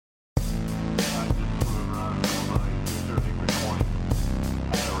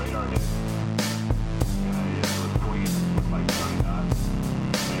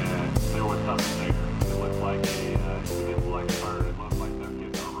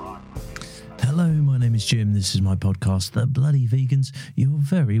Hello, my name is Jim. This is my podcast, The Bloody Vegans. You're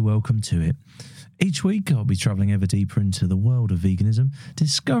very welcome to it. Each week, I'll be travelling ever deeper into the world of veganism,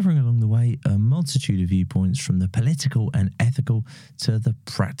 discovering along the way a multitude of viewpoints from the political and ethical to the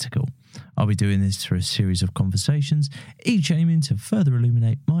practical. I'll be doing this through a series of conversations, each aiming to further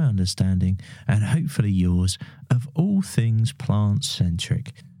illuminate my understanding and hopefully yours of all things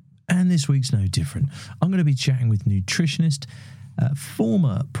plant-centric. And this week's no different. I'm going to be chatting with nutritionist,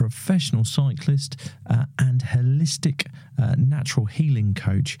 former professional cyclist and holistic natural healing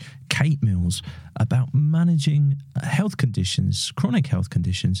coach Kate Mills about managing health conditions, chronic health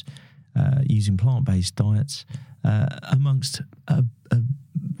conditions, using plant-based diets amongst a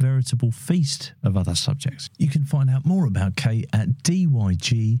veritable feast of other subjects. You can find out more about Kate at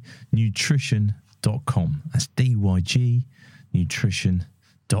DYGnutrition.com. That's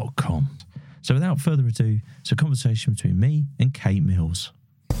DYGnutrition.com. So without further ado, it's a conversation between me and Kate Mills.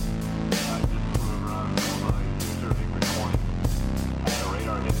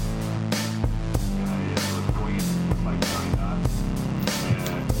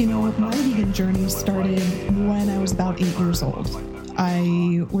 You know, my vegan journey started when I was about 8 years old.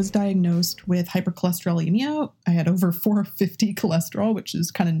 I was diagnosed with hypercholesterolemia. I had over 450 cholesterol, which is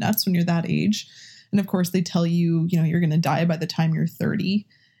kind of nuts when you're that age. And of course, they tell you, you're going to die by the time you're 30.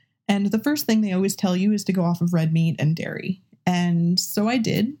 And the first thing they always tell you is to go off of red meat and dairy. And so I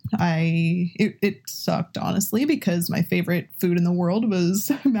did. It sucked, honestly, because my favorite food in the world was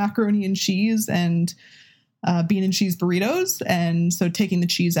macaroni and cheese and bean and cheese burritos. And so taking the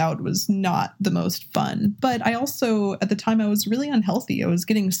cheese out was not the most fun. But I also, at the time, I was really unhealthy. I was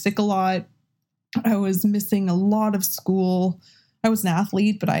getting sick a lot. I was missing a lot of school. I was an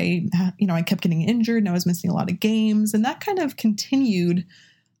athlete, but I kept getting injured and I was missing a lot of games. And that kind of continued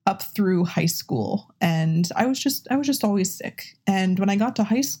up through high school. And I was just always sick. And when I got to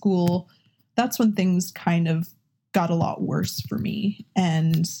high school, that's when things kind of got a lot worse for me.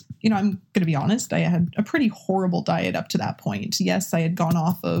 And, I'm going to be honest, I had a pretty horrible diet up to that point. Yes, I had gone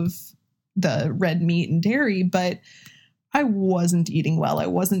off of the red meat and dairy, but I wasn't eating well. I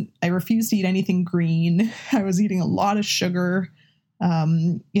refused to eat anything green. I was eating a lot of sugar.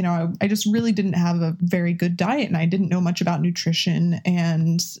 I just really didn't have a very good diet and I didn't know much about nutrition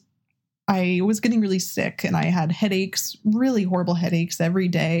and I was getting really sick and I had headaches, really horrible headaches every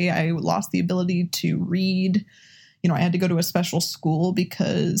day. I lost the ability to read. I had to go to a special school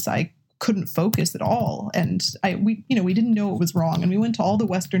because I couldn't focus at all. And we didn't know what was wrong. And we went to all the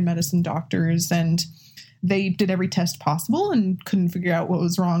Western medicine doctors and they did every test possible and couldn't figure out what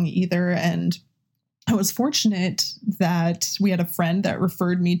was wrong either. And I was fortunate that we had a friend that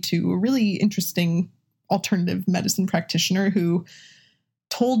referred me to a really interesting alternative medicine practitioner who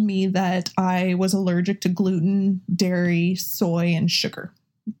told me that I was allergic to gluten, dairy, soy, and sugar.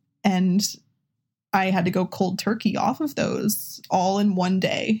 And I had to go cold turkey off of those all in one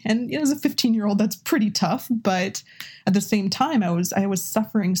day. And as a 15-year-old, that's pretty tough. But at the same time, I was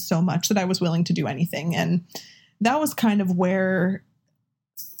suffering so much that I was willing to do anything. And that was kind of where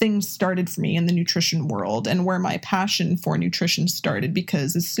things started for me in the nutrition world and where my passion for nutrition started,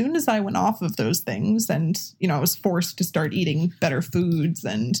 because as soon as I went off of those things and, I was forced to start eating better foods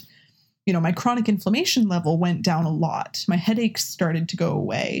and, my chronic inflammation level went down a lot. My headaches started to go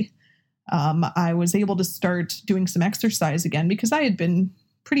away. I was able to start doing some exercise again because I had been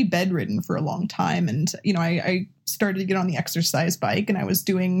pretty bedridden for a long time. And, I started to get on the exercise bike and I was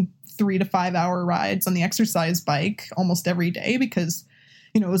doing 3 to 5 hour rides on the exercise bike almost every day because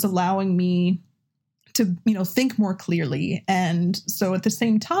it was allowing me to, think more clearly. And so at the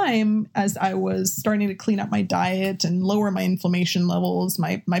same time, as I was starting to clean up my diet and lower my inflammation levels,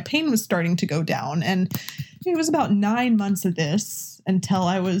 my pain was starting to go down. And it was about 9 months of this until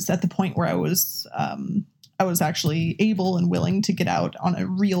I was at the point where I was actually able and willing to get out on a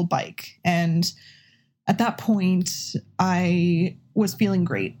real bike. And at that point, I was feeling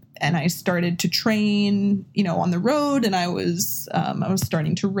great. And I started to train, on the road, and I was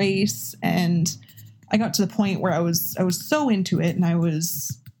starting to race, and I got to the point where I was so into it, and I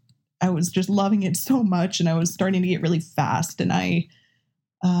was just loving it so much, and I was starting to get really fast, and I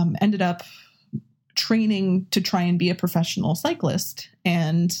ended up training to try and be a professional cyclist.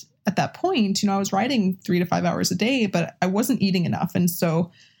 And at that point, I was riding 3 to 5 hours a day, but I wasn't eating enough, and so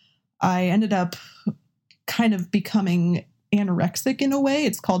I ended up kind of becoming anorexic in a way.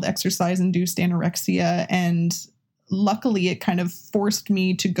 It's called exercise-induced anorexia. And luckily, it kind of forced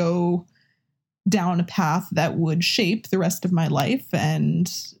me to go down a path that would shape the rest of my life.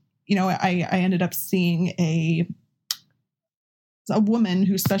 And, I ended up seeing a woman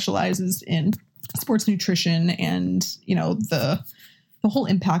who specializes in sports nutrition and, the the whole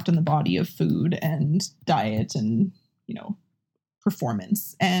impact on the body of food and diet and,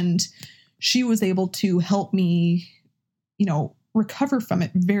 performance. And she was able to help me, recover from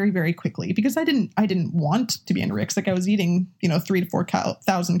it very, very quickly, because I didn't want to be anorexic. I was eating, 3,000 to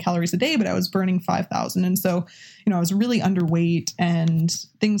 4,000 calories a day, but I was burning 5,000. And so, I was really underweight and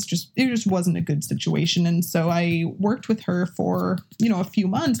it just wasn't a good situation. And so I worked with her for, a few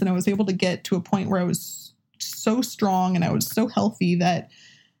months, and I was able to get to a point where I was so strong and I was so healthy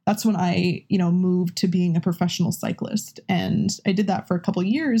that's when I, moved to being a professional cyclist. And I did that for a couple of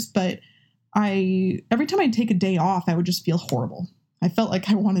years, but every time I'd take a day off, I would just feel horrible. I felt like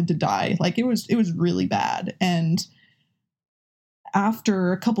I wanted to die. Like it was really bad. And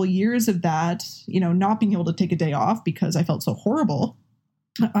after a couple of years of that, not being able to take a day off because I felt so horrible,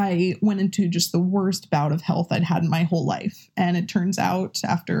 I went into just the worst bout of health I'd had in my whole life. And it turns out,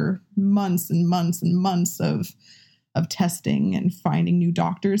 after months and months and months of testing and finding new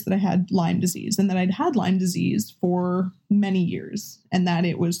doctors, that I had Lyme disease, and that I'd had Lyme disease for many years, and that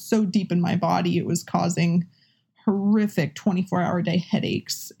it was so deep in my body, it was causing horrific 24-hour-a-day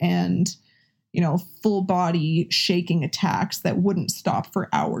headaches and, full body shaking attacks that wouldn't stop for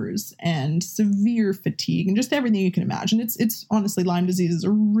hours, and severe fatigue, and just everything you can imagine. It's honestly, Lyme disease is a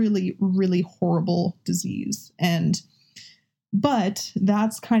really, really horrible disease. But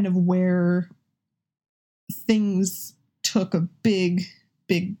that's kind of where things took a big,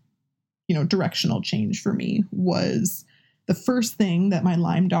 directional change for me. Was the first thing that my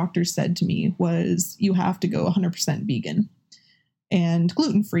Lyme doctor said to me was, you have to go 100% vegan and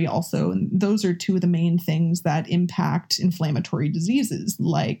gluten-free also. And those are two of the main things that impact inflammatory diseases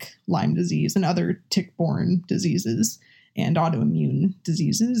like Lyme disease and other tick-borne diseases and autoimmune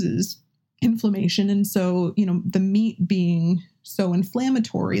diseases, is inflammation. And so, the meat being so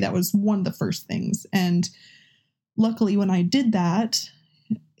inflammatory, that was one of the first things. And luckily, when I did that,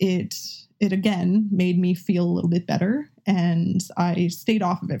 it again made me feel a little bit better. And I stayed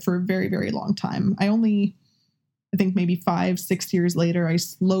off of it for a very, very long time. I think maybe 5-6 years later, I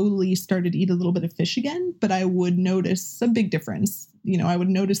slowly started to eat a little bit of fish again, but I would notice a big difference. I would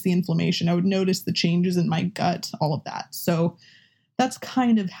notice the inflammation. I would notice the changes in my gut, all of that. So that's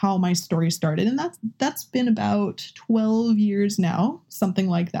kind of how my story started. And that's been about 12 years now, something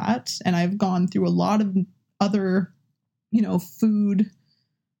like that. And I've gone through a lot of other, food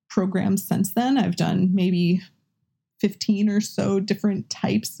programs since then. I've done maybe 15 or so different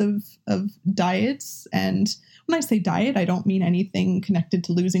types of diets. And when I say diet, I don't mean anything connected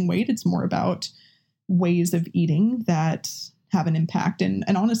to losing weight. It's more about ways of eating that have an impact. And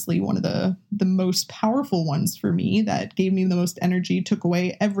honestly, one of the most powerful ones for me, that gave me the most energy, took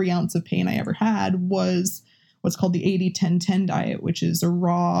away every ounce of pain I ever had, was what's called the 80-10-10 diet, which is a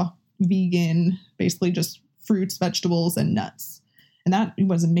raw, vegan, basically just fruits, vegetables, and nuts. And that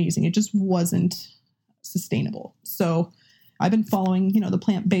was amazing. It just wasn't sustainable. So I've been following, the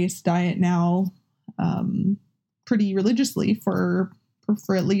plant-based diet now pretty religiously for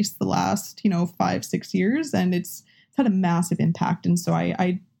at least the last, 5-6 years. And it's had a massive impact. And so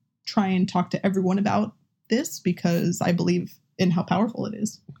I try and talk to everyone about this, because I believe in how powerful it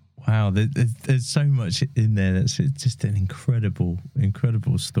is. Wow, there's so much in there. That's just an incredible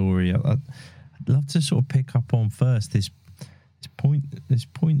story. I'd love to sort of pick up on first this point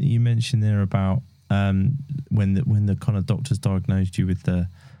that you mentioned there about when the kind of doctors diagnosed you with the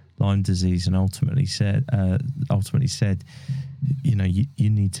Lyme disease and ultimately said you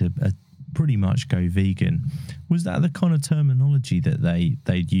need to pretty much go vegan. Was that the kind of terminology that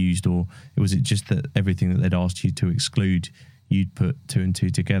they'd used, or was it just that everything that they'd asked you to exclude, you'd put two and two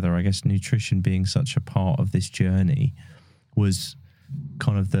together? I guess nutrition being such a part of this journey, was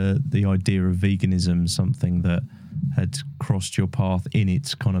kind of the idea of veganism something that had crossed your path in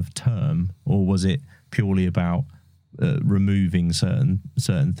its kind of term, or was it purely about removing certain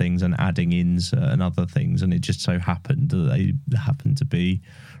things and adding in certain other things, and it just so happened that they happened to be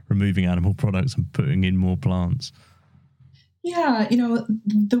removing animal products and putting in more plants? Yeah,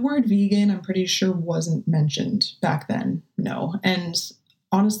 the word vegan, I'm pretty sure, wasn't mentioned back then. No. And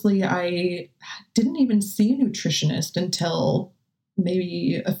honestly, I didn't even see a nutritionist until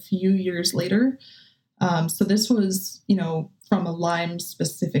maybe a few years later. So this was, from a Lyme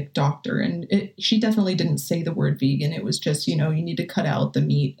specific doctor, and she definitely didn't say the word vegan. It was just, you need to cut out the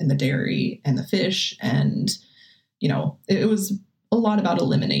meat and the dairy and the fish. And, it was a lot about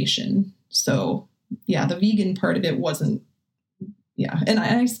elimination. So yeah, the vegan part of it wasn't. Yeah. And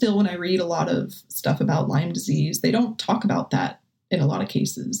I still, when I read a lot of stuff about Lyme disease, they don't talk about that in a lot of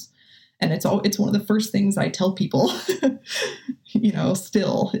cases. And it's one of the first things I tell people,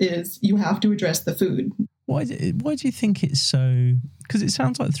 still, is you have to address the food. why do you think it's so? Because it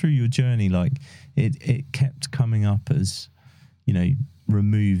sounds like through your journey, like it kept coming up as,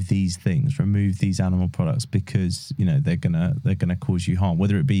 remove these things, remove these animal products, because they're gonna cause you harm.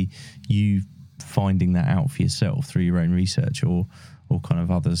 Whether it be you finding that out for yourself through your own research, or kind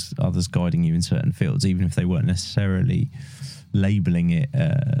of others guiding you in certain fields, even if they weren't necessarily labeling it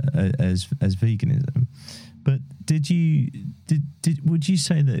as veganism. But would you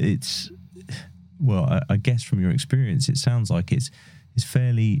say that it's, well, I guess from your experience, it sounds like it's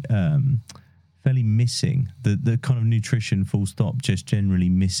fairly missing, the kind of nutrition full stop, just generally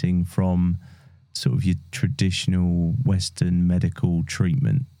missing from sort of your traditional Western medical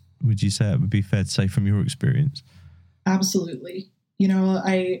treatment? Would you say it would be fair to say from your experience? Absolutely.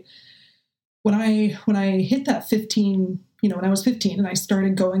 When I hit that 15, when I was 15 and I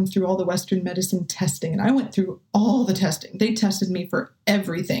started going through all the Western medicine testing, and I went through all the testing. They tested me for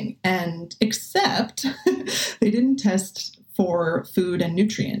everything, and except they didn't test for food and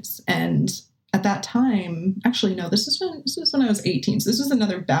nutrients. And at that time, actually, no, this is when I was 18. So this was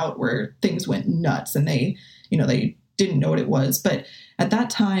another bout where things went nuts, and they didn't know what it was. But at that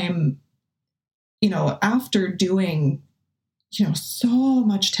time, after doing so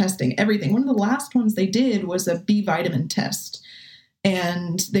much testing, everything. One of the last ones they did was a B vitamin test.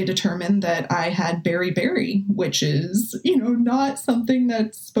 And they determined that I had beriberi, which is, not something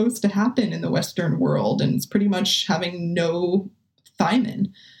that's supposed to happen in the Western world. And it's pretty much having no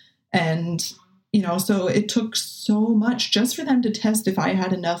thiamine. And, so it took so much just for them to test if I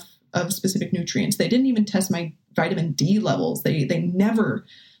had enough of specific nutrients. They didn't even test my vitamin D levels. They never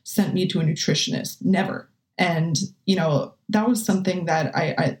sent me to a nutritionist, never. And, that was something that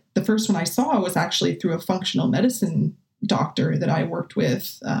the first one I saw was actually through a functional medicine doctor that I worked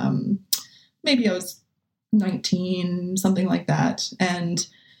with. Maybe I was 19, something like that. And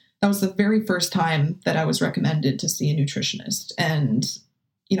that was the very first time that I was recommended to see a nutritionist. And,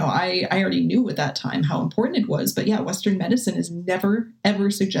 I already knew at that time how important it was. But yeah, Western medicine has never,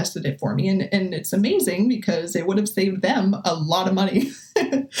 ever suggested it for me. And it's amazing because it would have saved them a lot of money.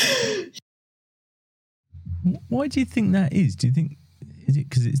 Why do you think that is? Do you think, is it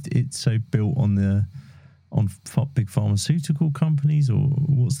because it's so built on big pharmaceutical companies, or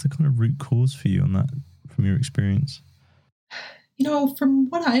what's the kind of root cause for you on that from your experience? From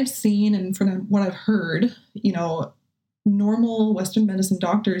what I've seen and from what I've heard, normal Western medicine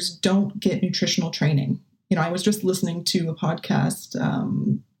doctors don't get nutritional training. I was just listening to a podcast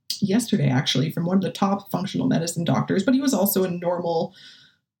yesterday, actually, from one of the top functional medicine doctors, but he was also a normal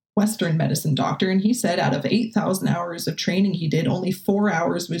Western medicine doctor. And he said out of 8,000 hours of training he did, only 4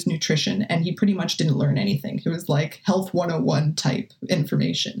 hours was nutrition. And he pretty much didn't learn anything. It was like Health 101 type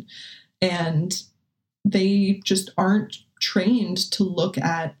information. And they just aren't trained to look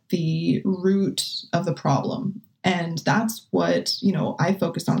at the root of the problem. And that's what, I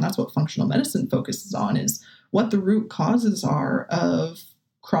focus on. That's what functional medicine focuses on, is what the root causes are of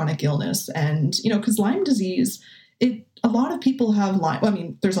chronic illness. And, because Lyme disease, a lot of people have Lyme. I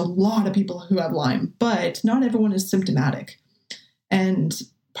mean, there's a lot of people who have Lyme, but not everyone is symptomatic. And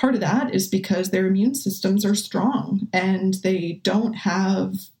part of that is because their immune systems are strong and they don't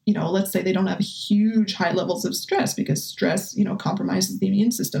have, let's say they don't have huge high levels of stress, because stress, compromises the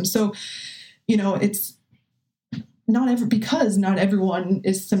immune system. So, it's because not everyone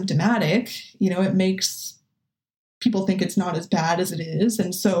is symptomatic, it makes people think it's not as bad as it is.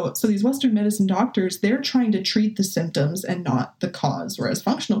 And so these Western medicine doctors, they're trying to treat the symptoms and not the cause, whereas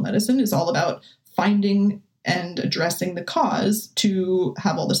functional medicine is all about finding and addressing the cause to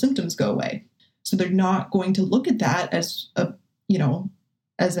have all the symptoms go away. So they're not going to look at that as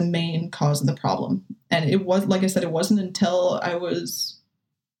a main cause of the problem. And it was, like I said, it wasn't until I was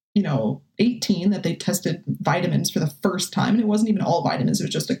 18 that they tested vitamins for the first time. And it wasn't even all vitamins, it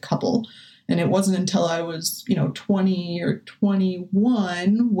was just a couple. And it wasn't until I was, 20 or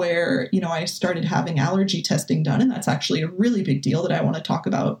 21 where, I started having allergy testing done. And that's actually a really big deal that I want to talk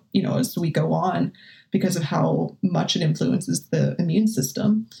about, as we go on, because of how much it influences the immune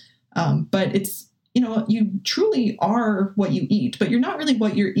system. But it's, you truly are what you eat, but you're not really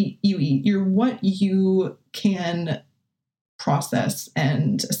what you eat. You're what you can process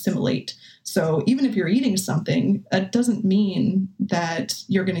and assimilate. So even if you're eating something, that doesn't mean that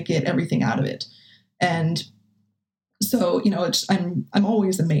you're going to get everything out of it. And so, I'm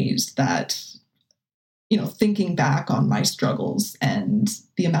always amazed that, thinking back on my struggles and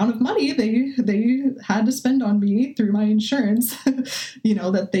the amount of money they had to spend on me through my insurance,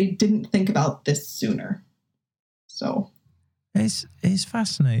 that they didn't think about this sooner. So it's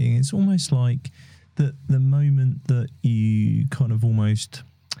fascinating. It's almost like the moment that you kind of almost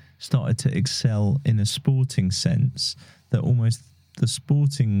started to excel in a sporting sense, that almost the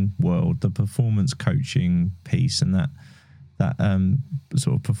sporting world, the performance coaching piece, and that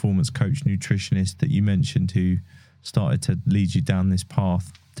sort of performance coach nutritionist that you mentioned, who started to lead you down this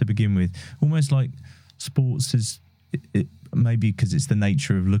path to begin with, almost like sports is it maybe because it's the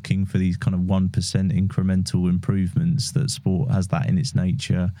nature of looking for these kind of 1% incremental improvements, that sport has that in its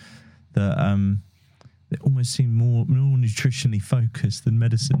nature, that it almost seemed more nutritionally focused than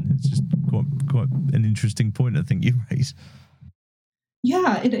medicine. It's just quite an interesting point, I think, you raise.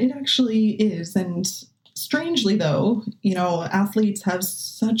 Yeah, it actually is. And strangely, though, athletes have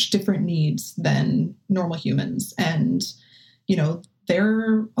such different needs than normal humans. And,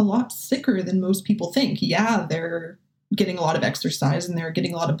 they're a lot sicker than most people think. Yeah, they're getting a lot of exercise and they're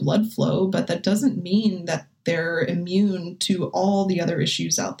getting a lot of blood flow, but that doesn't mean that they're immune to all the other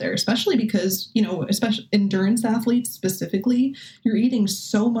issues out there, especially because, especially endurance athletes specifically, you're eating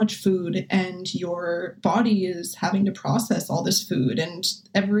so much food and your body is having to process all this food, and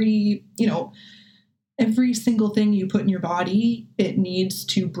every single thing you put in your body, it needs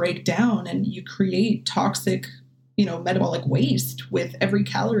to break down, and you create toxic metabolic waste with every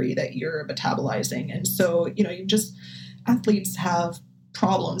calorie that you're metabolizing. And so, athletes have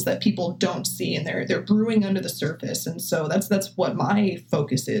problems that people don't see, and they're brewing under the surface. And so that's what my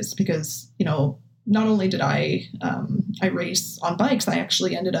focus is, because, not only did I race on bikes, I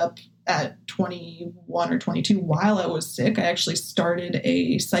actually ended up at 21 or 22 while I was sick. I actually started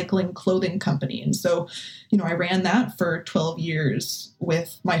a cycling clothing company. And so, I ran that for 12 years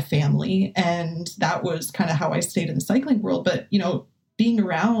with my family, and that was kind of how I stayed in the cycling world. But, being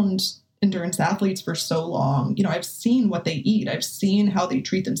around endurance athletes for so long, I've seen what they eat. I've seen how they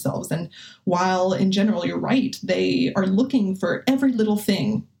treat themselves. And while in general, you're right, they are looking for every little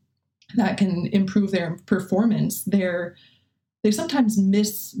thing that can improve their performance, they sometimes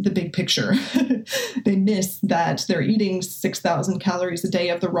miss the big picture. They miss that they're eating 6,000 calories a day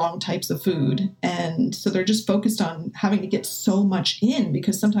of the wrong types of food. And so they're just focused on having to get so much in,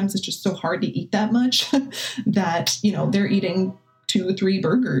 because sometimes it's just so hard to eat that much that, they're eating 2 or 3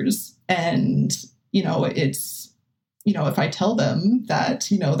 burgers. And, it's, if I tell them that,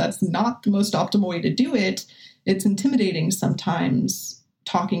 that's not the most optimal way to do it, it's intimidating sometimes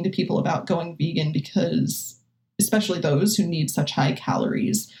talking to people about going vegan, because especially those who need such high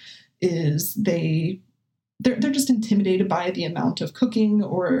calories, is they're just intimidated by the amount of cooking,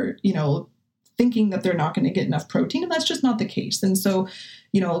 or, thinking that they're not going to get enough protein. And that's just not the case. And so,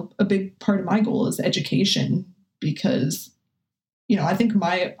 a big part of my goal is education, because, I think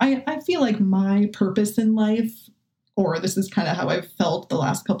I feel like my purpose in life, or this is kind of how I've felt the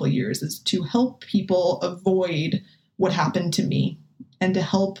last couple of years, is to help people avoid what happened to me, and to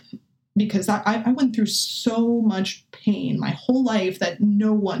help, because I went through so much pain my whole life that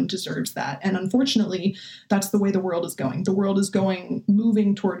no one deserves that. And unfortunately, that's the way the world is going. The world is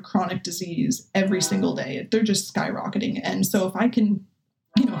moving toward chronic disease every single day. They're just skyrocketing. And so if I can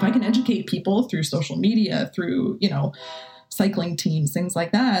educate people through social media, through, cycling teams, things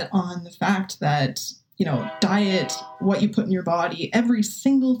like that, on the fact that, diet, what you put in your body, every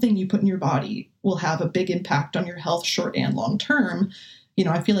single thing you put in your body will have a big impact on your health, short and long term.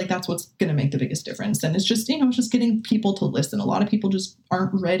 I feel like that's what's going to make the biggest difference. And it's just, it's just getting people to listen. A lot of people just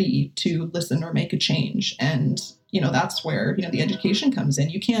aren't ready to listen or make a change. And, that's where, the education comes in.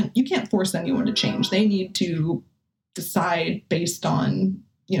 You can't force anyone to change. They need to decide based on,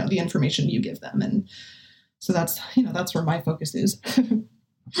 the information you give them. And so that's where my focus is.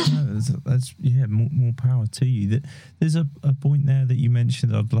 No, that's more power to you. There's a point there that you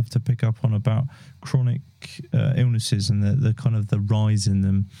mentioned that I'd love to pick up on, about chronic illnesses and the kind of the rise in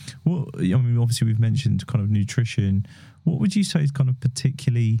them. Well, obviously we've mentioned kind of nutrition. What would you say is kind of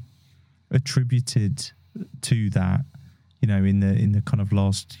particularly attributed to that? In the kind of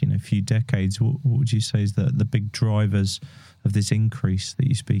last few decades, what would you say is the big drivers of this increase that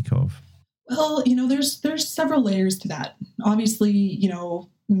you speak of? Well, there's several layers to that. Obviously,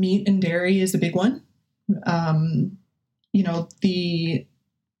 meat and dairy is a big one.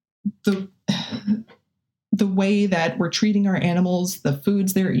 The way that we're treating our animals, the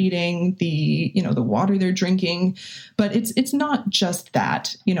foods they're eating, the water they're drinking, but it's not just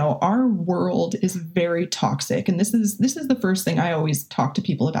that. Our world is very toxic, and this is the first thing I always talk to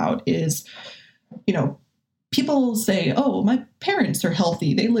people about is, people say, oh, my parents are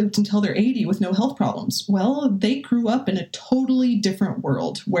healthy. They lived until they're 80 with no health problems. Well, they grew up in a totally different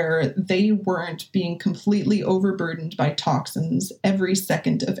world where they weren't being completely overburdened by toxins every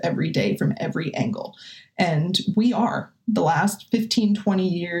second of every day from every angle. And we are. The last 15, 20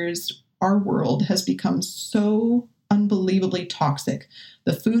 years, our world has become so unbelievably toxic.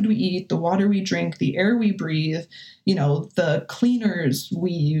 the food we eat, the water we drink, the air we breathe, the cleaners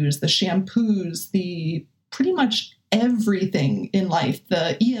we use, the shampoos, the pretty much everything in life.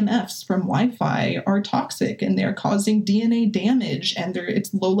 The EMFs from Wi-Fi are toxic and they're causing DNA damage, and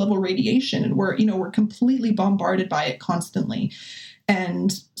it's low-level radiation, and we're completely bombarded by it constantly.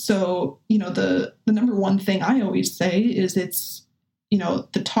 And so, the number one thing I always say is it's,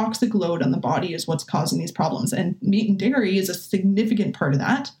 the toxic load on the body is what's causing these problems. And meat and dairy is a significant part of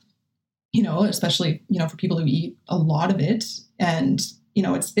that, especially, for people who eat a lot of it. And,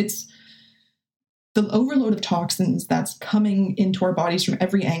 it's the overload of toxins that's coming into our bodies from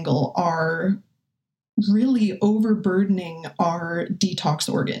every angle are really overburdening our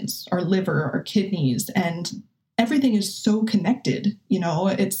detox organs, our liver, our kidneys, and everything is so connected.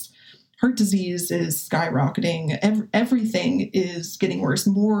 It's heart disease is skyrocketing. Everything is getting worse.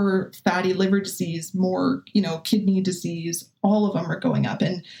 More fatty liver disease, more, kidney disease, all of them are going up.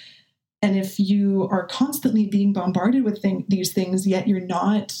 And if you are constantly being bombarded with these things, yet you're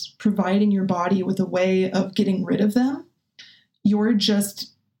not providing your body with a way of getting rid of them, you're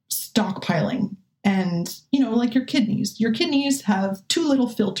just stockpiling. And, like your kidneys have two little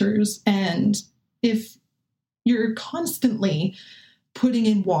filters. And if you're constantly putting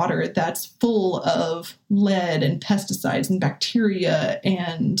in water that's full of lead and pesticides and bacteria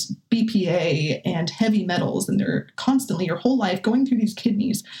and BPA and heavy metals, and they're constantly your whole life going through these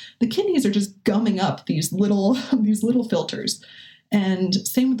kidneys. The kidneys are just gumming up these little filters. And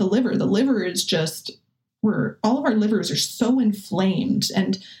same with the liver. The liver is just all of our livers are so inflamed,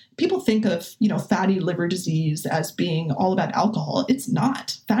 and people think of, fatty liver disease as being all about alcohol. It's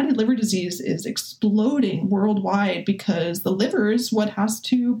not. Fatty liver disease is exploding worldwide because the liver is what has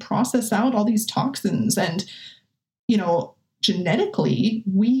to process out all these toxins. And, genetically,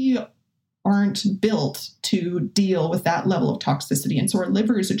 we aren't built to deal with that level of toxicity. And so our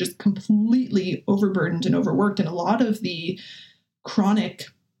livers are just completely overburdened and overworked. And a lot of the chronic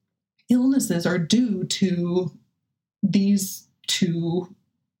illnesses are due to these two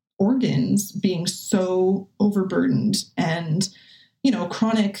organs being so overburdened. And,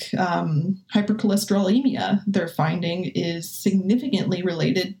 chronic hypercholesterolemia, they're finding, is significantly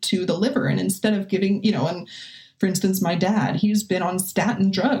related to the liver. And instead of giving, and for instance, my dad, he's been on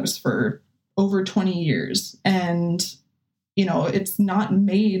statin drugs for over 20 years. And, it's not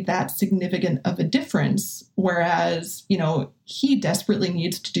made that significant of a difference. Whereas, he desperately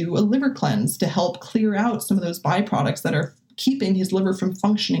needs to do a liver cleanse to help clear out some of those byproducts that are keeping his liver from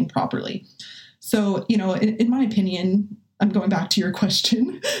functioning properly. So, in my opinion, I'm going back to your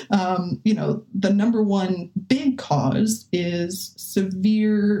question, the number one big cause is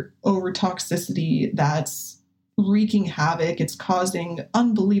severe overtoxicity that's wreaking havoc. It's causing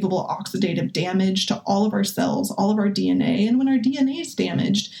unbelievable oxidative damage to all of our cells, all of our DNA. And when our DNA is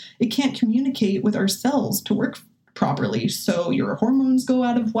damaged, it can't communicate with our cells to work properly. So your hormones go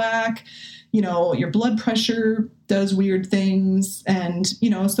out of whack, your blood pressure does weird things. And,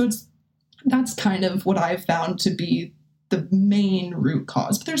 so that's kind of what I've found to be the main root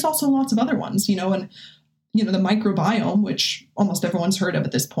cause. But there's also lots of other ones, and, the microbiome, which almost everyone's heard of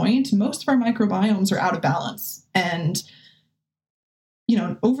at this point, most of our microbiomes are out of balance. And,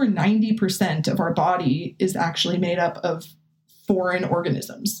 over 90% of our body is actually made up of foreign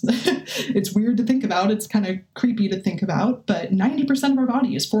organisms. It's weird to think about. It's kind of creepy to think about, but 90% of our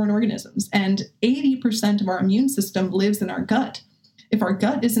body is foreign organisms, and 80% of our immune system lives in our gut. If our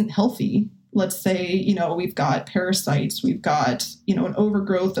gut isn't healthy, let's say, we've got parasites, we've got, an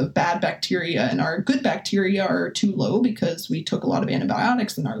overgrowth of bad bacteria, and our good bacteria are too low because we took a lot of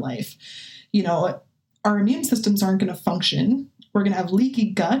antibiotics in our life, our immune systems aren't going to function. We're going to have leaky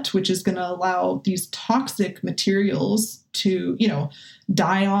gut, which is going to allow these toxic materials to,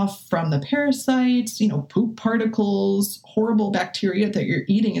 die off from the parasites, poop particles, horrible bacteria that you're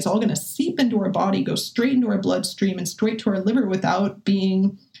eating is all going to seep into our body, go straight into our bloodstream and straight to our liver without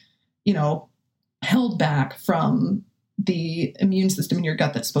being, held back from the immune system in your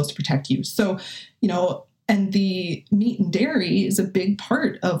gut that's supposed to protect you. So, and the meat and dairy is a big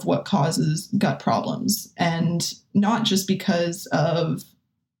part of what causes gut problems, and not just because of,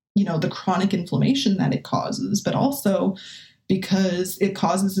 the chronic inflammation that it causes, but also because it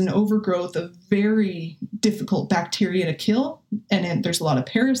causes an overgrowth of very difficult bacteria to kill. And there's a lot of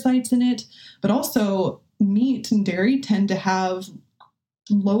parasites in it, but also meat and dairy tend to have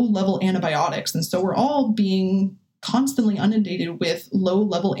low-level antibiotics. And so we're all being constantly inundated with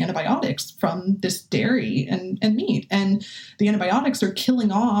low-level antibiotics from this dairy and meat. And the antibiotics are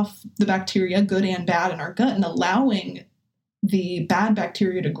killing off the bacteria, good and bad, in our gut and allowing the bad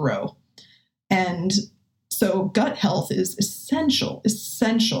bacteria to grow. And So gut health is essential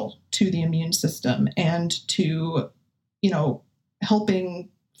to the immune system and to, helping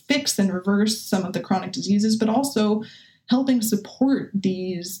fix and reverse some of the chronic diseases, but also helping support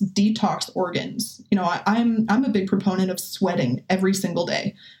these detox organs. I'm a big proponent of sweating every single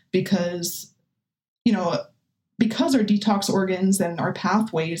day because our detox organs and our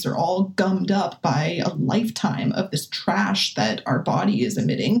pathways are all gummed up by a lifetime of this trash that our body is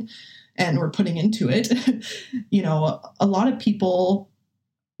emitting and we're putting into it. A lot of people,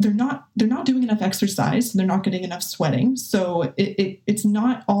 they're not doing enough exercise. They're not getting enough sweating. So it's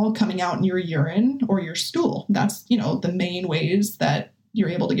not all coming out in your urine or your stool. That's, the main ways that you're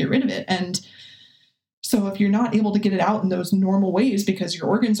able to get rid of it. And so if you're not able to get it out in those normal ways because your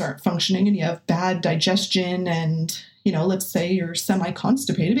organs aren't functioning and you have bad digestion and, let's say you're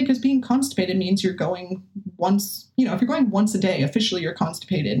semi-constipated, because being constipated means you're going once, if you're going once a day, officially you're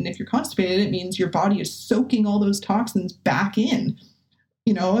constipated. And if you're constipated, it means your body is soaking all those toxins back in.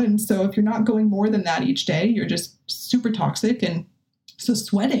 And so if you're not going more than that each day, you're just super toxic. And so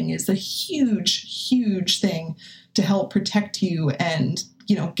sweating is a huge, huge thing to help protect you and,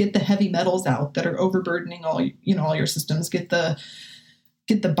 get the heavy metals out that are overburdening all your systems, get the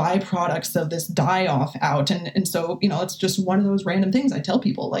byproducts of this die-off out. And so, it's just one of those random things I tell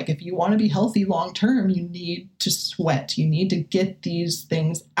people, like, if you want to be healthy long-term, you need to sweat. You need to get these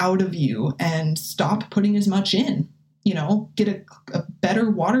things out of you and stop putting as much in. Get a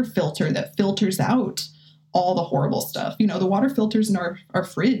better water filter that filters out all the horrible stuff. The water filters in our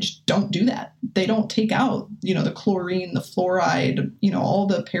fridge don't do that. They don't take out, the chlorine, the fluoride, all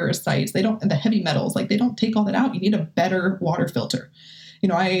the parasites. And the heavy metals, they don't take all that out. You need a better water filter.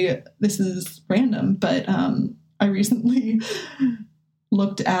 This is random, but I recently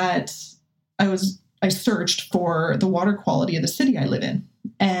I searched for the water quality of the city I live in.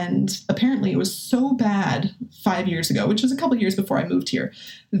 And apparently it was so bad 5 years ago, which was a couple of years before I moved here,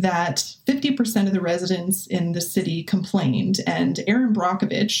 that 50% of the residents in the city complained. And Aaron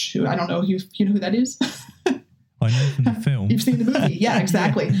Brockovich, who I don't know, you know who that is? I know from the film. You've seen the movie. Yeah,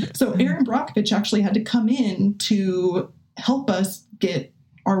 exactly. So Aaron Brockovich actually had to come in to help us get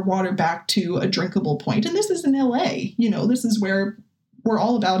our water back to a drinkable point. And this is in LA. This is where we're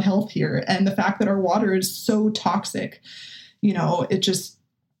all about health here. And the fact that our water is so toxic,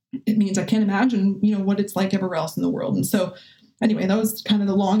 it means I can't imagine, what it's like everywhere else in the world. And so anyway, that was kind of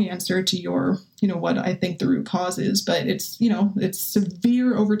the long answer to your, what I think the root cause is, but it's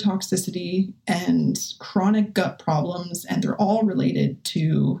severe overtoxicity and chronic gut problems. And they're all related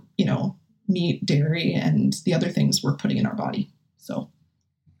to, meat, dairy, and the other things we're putting in our body. So.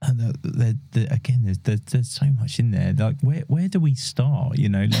 And again, there's so much in there. Like, where do we start?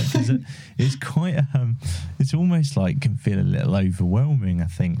 It's quite it's almost like can feel a little overwhelming. I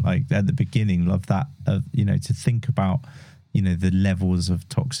think, like at the beginning of that, to think about, the levels of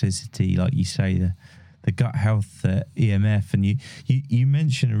toxicity, like you say, the gut health, EMF, and you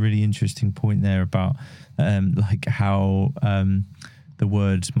mentioned a really interesting point there about like how the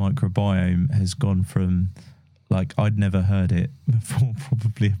word microbiome has gone from, like, I'd never heard it before,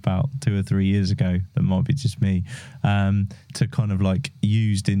 probably about 2 or 3 years ago. That might be just me. To kind of like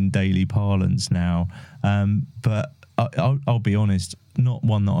used in daily parlance now. But I'll be honest, not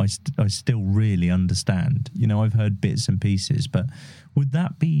one that I still really understand. I've heard bits and pieces, but would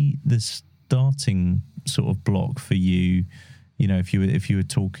that be the starting sort of block for you? If you were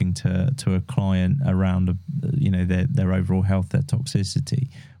talking to a client around their overall health, their toxicity,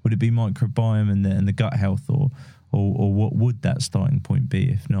 would it be microbiome and the gut health, or what would that starting point be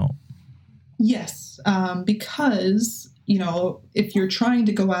if not? Yes, because if you're trying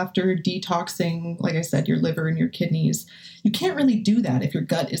to go after detoxing, like I said, your liver and your kidneys, you can't really do that if your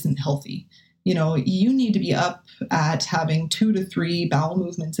gut isn't healthy. You need to be up at having 2 to 3 bowel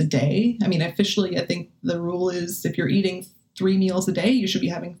movements a day. I mean, officially, I think the rule is if you're eating 3 meals a day, you should be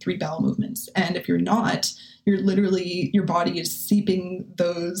having 3 bowel movements. And if you're not, your body is seeping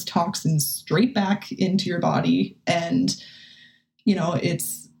those toxins straight back into your body. And,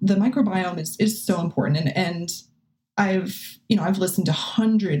 the microbiome is so important. And I've listened to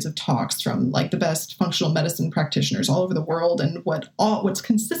hundreds of talks from like the best functional medicine practitioners all over the world. And what's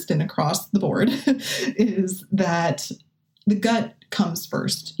consistent across the board is that the gut comes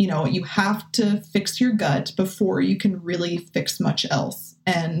first. You have to fix your gut before you can really fix much else.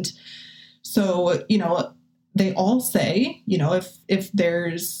 And so, they all say, if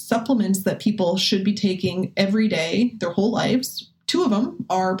there's supplements that people should be taking every day, their whole lives, 2 of them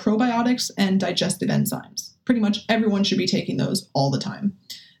are probiotics and digestive enzymes. Pretty much everyone should be taking those all the time,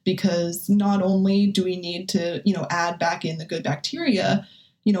 because not only do we need to, add back in the good bacteria,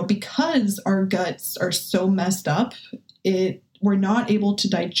 because our guts are so messed up, we're not able to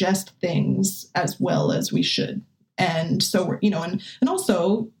digest things as well as we should. And so we're, and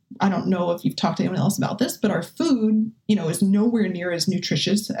also, I don't know if you've talked to anyone else about this, but our food, is nowhere near as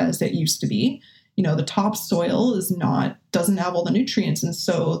nutritious as it used to be. The topsoil doesn't have all the nutrients. And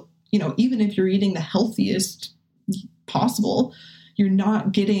so, even if you're eating the healthiest possible, you're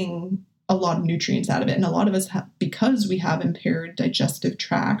not getting a lot of nutrients out of it. And a lot of us, because we have impaired digestive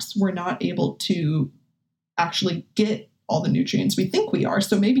tracts, we're not able to actually get all the nutrients we think we are.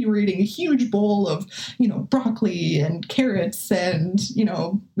 So maybe we're eating a huge bowl of, broccoli and carrots and,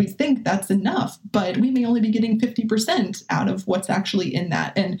 we think that's enough, but we may only be getting 50% out of what's actually in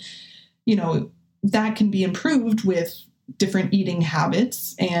that. And, that can be improved with different eating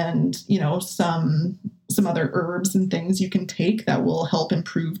habits and, some other herbs and things you can take that will help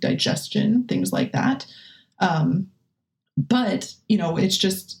improve digestion, things like that. But,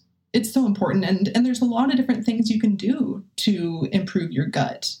 it's so important. And there's a lot of different things you can do to improve your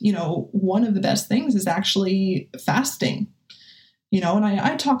gut. One of the best things is actually fasting, and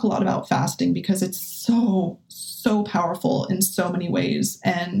I talk a lot about fasting because it's so, so powerful in so many ways.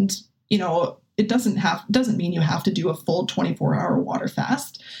 And, it doesn't mean you have to do a full 24-hour water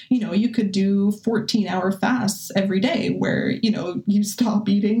fast. You could do 14-hour fasts every day where, you stop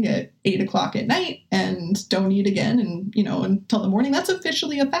eating at 8:00 at night and don't eat again. And, until the morning, that's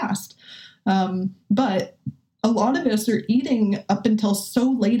officially a fast. But a lot of us are eating up until so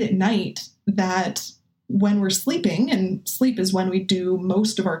late at night that when we're sleeping, and sleep is when we do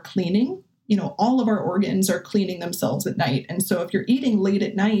most of our cleaning, all of our organs are cleaning themselves at night. And so if you're eating late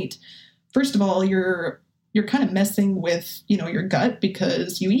at night, first of all, you're kind of messing with, your gut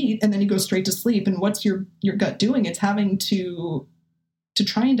because you eat and then you go straight to sleep. And what's your gut doing? It's having to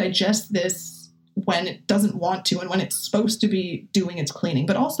try and digest this when it doesn't want to and when it's supposed to be doing its cleaning.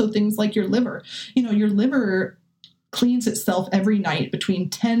 But also things like your liver. Your liver cleans itself every night between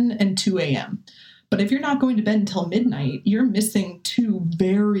 10 and 2 a.m. But if you're not going to bed until midnight, you're missing 2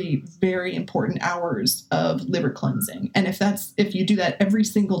 very, very important hours of liver cleansing. And if you do that every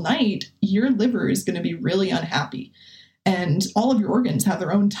single night, your liver is going to be really unhappy. And all of your organs have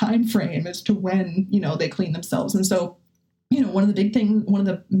their own time frame as to when, they clean themselves. And so, one of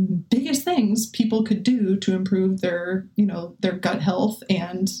the biggest things people could do to improve their gut health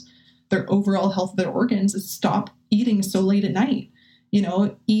and their overall health of their organs is stop eating so late at night.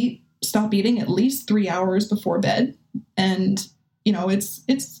 Stop eating at least 3 hours before bed. And,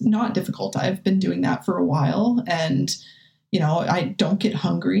 it's not difficult. I've been doing that for a while and, I don't get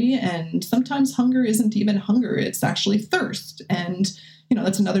hungry. And sometimes hunger isn't even hunger. It's actually thirst. And,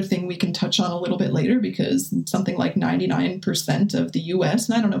 that's another thing we can touch on a little bit later because something like 99% of the US,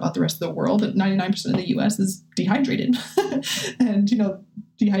 and I don't know about the rest of the world, but 99% of the US is dehydrated. And,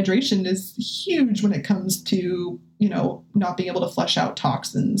 dehydration is huge when it comes to, not being able to flush out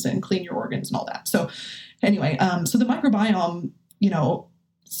toxins and clean your organs and all that. So anyway, so the microbiome,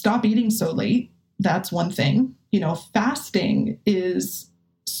 stop eating so late. That's one thing. Fasting is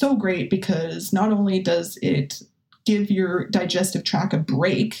so great because not only does it give your digestive tract a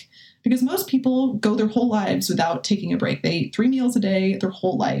break, because most people go their whole lives without taking a break. They eat 3 meals a day their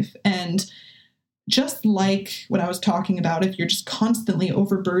whole life. And just like what I was talking about, if you're just constantly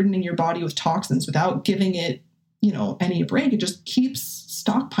overburdening your body with toxins without giving it, any break, it just keeps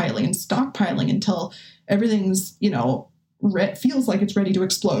stockpiling until everything's, feels like it's ready to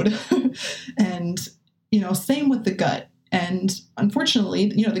explode. And, same with the gut. And unfortunately,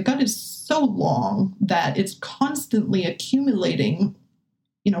 the gut is so long that it's constantly accumulating,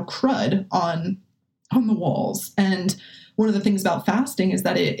 crud on the walls. And one of the things about fasting is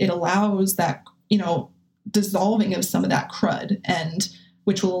that it allows that, dissolving of some of that crud, and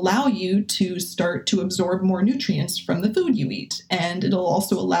which will allow you to start to absorb more nutrients from the food you eat. And it'll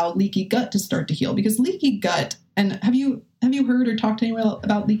also allow leaky gut to start to heal, because leaky gut, and have you heard or talked to anyone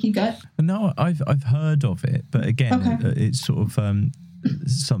about leaky gut? No, I've heard of it, but again, okay. It's sort of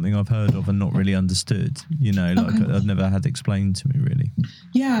something I've heard of and not really understood. Okay. I've never had explained to me really.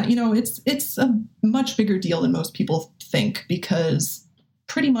 Yeah, it's a much bigger deal than most people think, because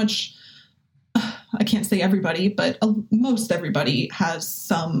pretty much, I can't say everybody, but most everybody has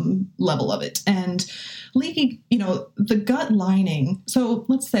some level of it. And leaky, the gut lining. So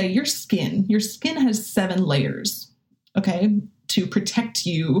let's say your skin has 7 layers, okay, to protect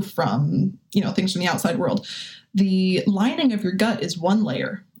you from, things from the outside world. The lining of your gut is 1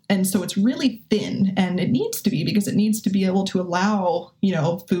 layer. And so it's really thin, and it needs to be, because it needs to be able to allow,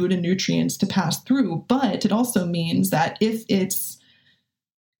 food and nutrients to pass through. But it also means that if it's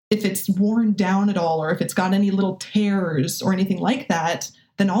worn down at all, or if it's got any little tears or anything like that,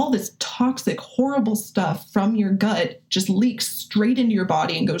 then all this toxic, horrible stuff from your gut just leaks straight into your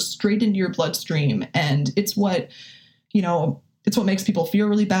body and goes straight into your bloodstream. And it's what, it's what makes people feel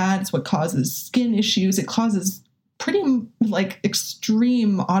really bad. It's what causes skin issues. It causes pretty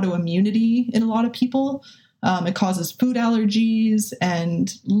extreme autoimmunity in a lot of people. It causes food allergies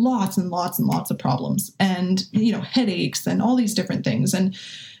and lots of problems, and, headaches and all these different things. And,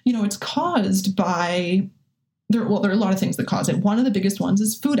 it's caused by, there are a lot of things that cause it. One of the biggest ones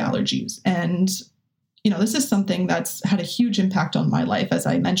is food allergies. And, this is something that's had a huge impact on my life, as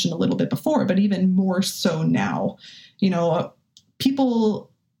I mentioned a little bit before, but even more so now. Some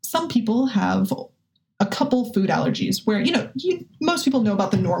people have a couple food allergies where, most people know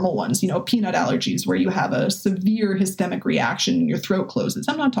about the normal ones, peanut allergies, where you have a severe histemic reaction and your throat closes.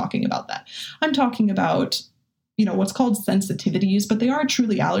 I'm not talking about that. I'm talking about, what's called sensitivities, but they are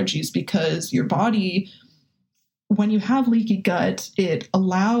truly allergies because your body, when you have leaky gut, it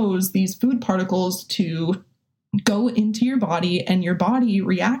allows these food particles to go into your body, and your body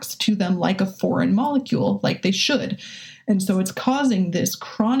reacts to them like a foreign molecule, like they should. And so it's causing this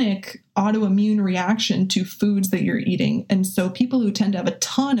chronic autoimmune reaction to foods that you're eating. And so people who tend to have a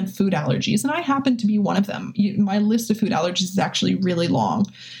ton of food allergies, and I happen to be one of them, my list of food allergies is actually really long.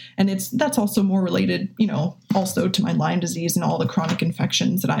 And that's also more related, also to my Lyme disease and all the chronic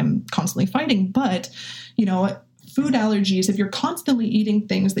infections that I'm constantly fighting. But, food allergies, if you're constantly eating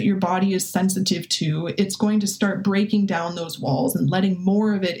things that your body is sensitive to, it's going to start breaking down those walls and letting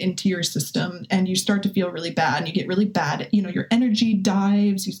more of it into your system. And you start to feel really bad, and you get really bad. Your energy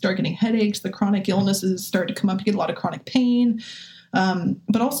dives, you start getting headaches, the chronic illnesses start to come up, you get a lot of chronic pain.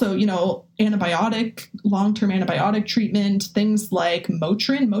 But also, long-term antibiotic treatment, things like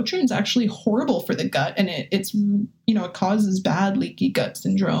Motrin. Motrin is actually horrible for the gut, and it causes bad leaky gut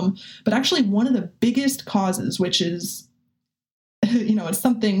syndrome. But actually one of the biggest causes, which is, it's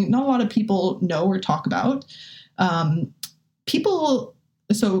something not a lot of people know or talk about. So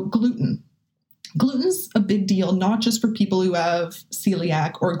gluten. Gluten's a big deal, not just for people who have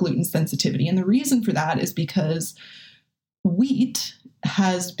celiac or gluten sensitivity. And the reason for that is because wheat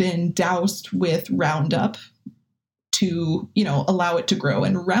has been doused with Roundup to, allow it to grow.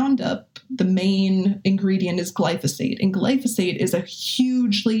 And Roundup, the main ingredient is glyphosate. And glyphosate is a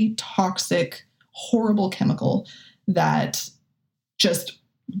hugely toxic, horrible chemical that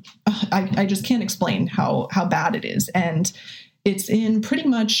I just can't explain how bad it is. And it's in pretty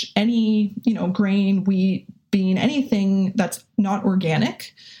much any, grain, wheat, bean, anything that's not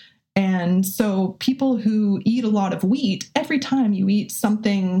organic. And so people who eat a lot of wheat, every time you eat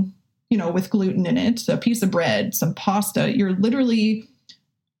something, with gluten in it, so a piece of bread, some pasta, you're literally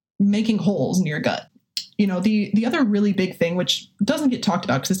making holes in your gut. The other really big thing, which doesn't get talked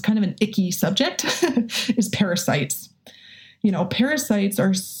about because it's kind of an icky subject, is parasites. Parasites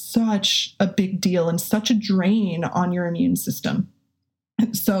are such a big deal and such a drain on your immune system.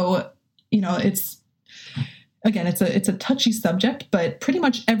 So, it's a touchy subject, but pretty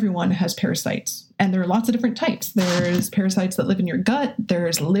much everyone has parasites, and there are lots of different types. There's parasites that live in your gut.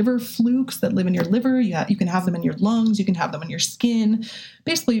 There's liver flukes that live in your liver. You can have them in your lungs. You can have them in your skin.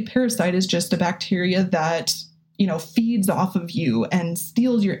 Basically, parasite is just a bacteria that, feeds off of you and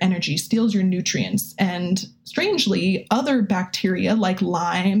steals your energy, steals your nutrients. And strangely, other bacteria like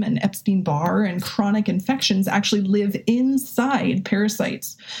Lyme and Epstein-Barr and chronic infections actually live inside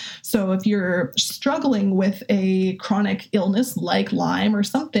parasites. So if you're struggling with a chronic illness like Lyme or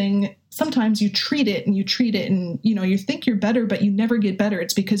something, sometimes you treat it and you think you're better, but you never get better.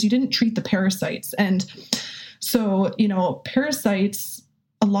 It's because you didn't treat the parasites. And so, parasites,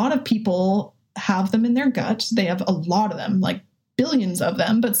 a lot of people have them in their gut. They have a lot of them, like billions of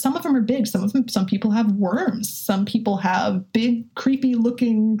them, but some of them are big. Some people have worms. Some people have big, creepy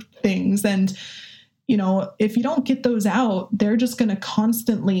looking things. And, if you don't get those out, they're just going to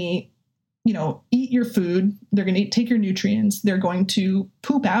constantly, eat your food. They're going to take your nutrients. They're going to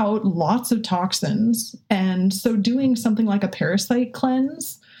poop out lots of toxins. And so doing something like a parasite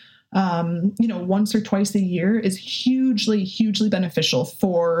cleanse, once or twice a year is hugely, hugely beneficial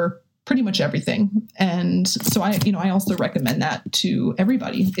for pretty much everything. And so I also recommend that to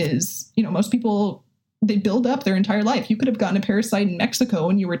everybody. Is, most people, they build up their entire life. You could have gotten a parasite in Mexico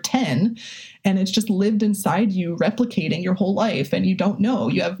when you were 10, and it's just lived inside you, replicating your whole life. And you don't know.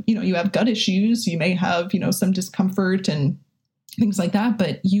 You have gut issues. You may have, some discomfort and things like that,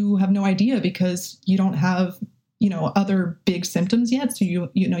 but you have no idea because you don't have, other big symptoms yet. So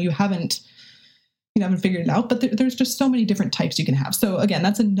you haven't figured it out, but there's just so many different types you can have. So again,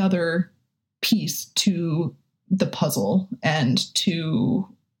 that's another piece to the puzzle and to,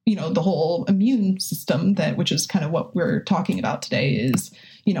 the whole immune system, which is kind of what we're talking about today, is,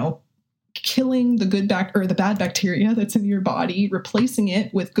 killing the the bad bacteria that's in your body, replacing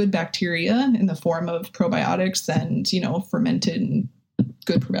it with good bacteria in the form of probiotics and, fermented and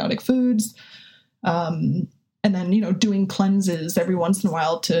good probiotic foods. And then, doing cleanses every once in a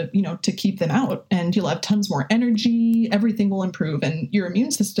while to keep them out, and you'll have tons more energy, everything will improve. And your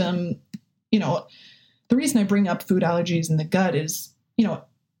immune system, the reason I bring up food allergies in the gut is,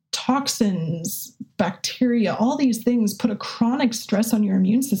 toxins, bacteria, all these things put a chronic stress on your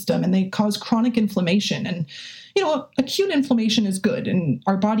immune system, and they cause chronic inflammation. And, acute inflammation is good and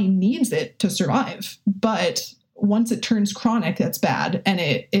our body needs it to survive. But once it turns chronic, that's bad. And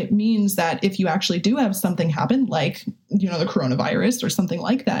it means that if you actually do have something happen, like, the coronavirus or something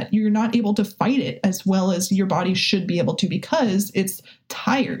like that, you're not able to fight it as well as your body should be able to, because it's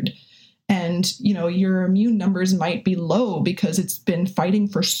tired. And, your immune numbers might be low because it's been fighting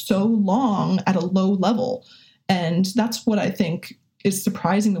for so long at a low level. And that's what I think is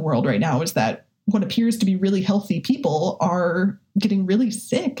surprising the world right now, is that what appears to be really healthy people are getting really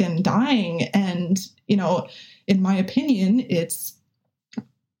sick and dying. And, in my opinion, it's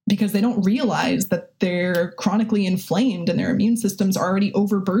because they don't realize that they're chronically inflamed and their immune system's already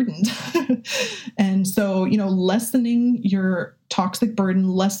overburdened. And so, lessening your toxic burden,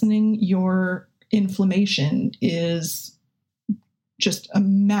 lessening your inflammation is just a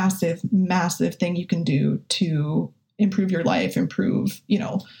massive, massive thing you can do to improve your life, improve,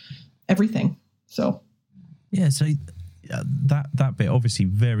 everything. So, yeah. So that bit obviously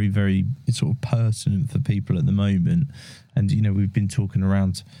very, very sort of pertinent for people at the moment. And, we've been talking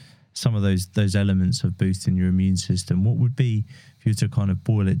around some of those elements of boosting your immune system. What would be, if you were to kind of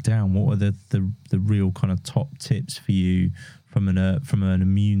boil it down, what are the real kind of top tips for you from an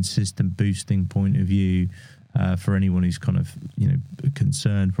immune system boosting point of view, for anyone who's kind of,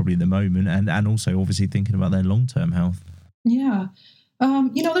 concerned probably at the moment, and also obviously thinking about their long-term health? Yeah.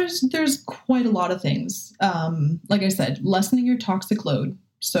 There's quite a lot of things. Like I said, lessening your toxic load.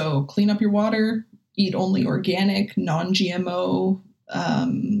 So clean up your water, eat only organic, non-GMO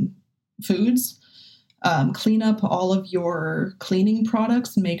foods. Clean up all of your cleaning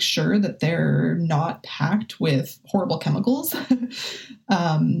products. Make sure that they're not packed with horrible chemicals.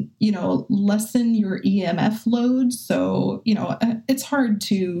 Lessen your EMF load. So, it's hard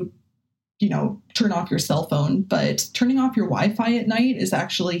to turn off your cell phone, but turning off your Wi-Fi at night is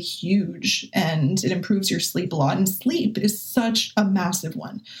actually huge, and it improves your sleep a lot. And sleep is such a massive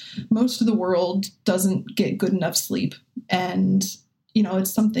one. Most of the world doesn't get good enough sleep. And,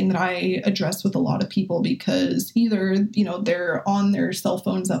 it's something that I address with a lot of people, because either, they're on their cell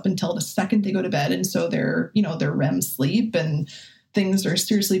phones up until the second they go to bed. And so they're, their REM sleep and things are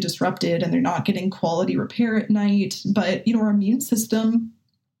seriously disrupted, and they're not getting quality repair at night. But, our immune system,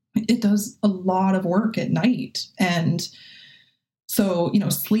 it does a lot of work at night. And so,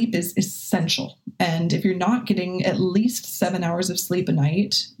 sleep is essential. And if you're not getting at least 7 hours of sleep a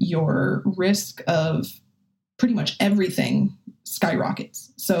night, your risk of pretty much everything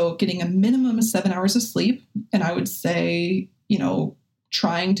skyrockets. So getting a minimum of 7 hours of sleep. And I would say,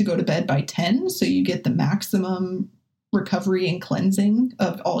 trying to go to bed by 10, so you get the maximum recovery and cleansing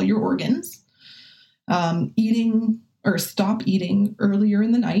of all your organs. Stop eating earlier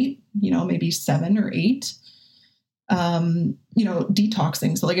in the night, maybe 7 or 8,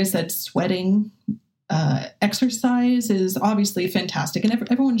 detoxing. So like I said, sweating, exercise is obviously fantastic, and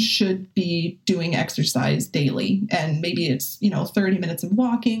everyone should be doing exercise daily. And maybe it's, 30 minutes of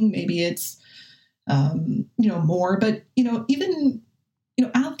walking, maybe it's, more, but, even,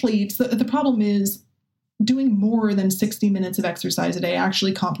 athletes, the problem is doing more than 60 minutes of exercise a day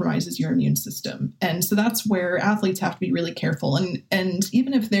actually compromises your immune system. And so that's where athletes have to be really careful. And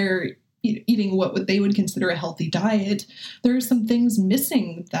even if they're eating what they would consider a healthy diet, there are some things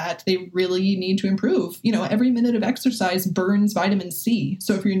missing that they really need to improve. Every minute of exercise burns vitamin C.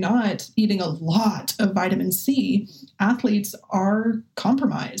 So if you're not eating a lot of vitamin C, athletes are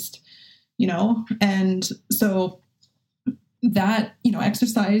compromised, and so that,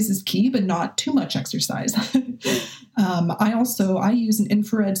 exercise is key, but not too much exercise. I use an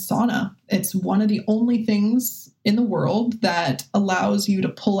infrared sauna. It's one of the only things in the world that allows you to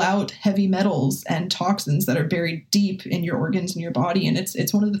pull out heavy metals and toxins that are buried deep in your organs and your body. And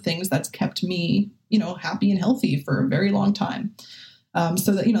it's one of the things that's kept me, happy and healthy for a very long time.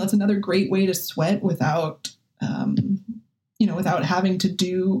 So that, it's another great way to sweat without having to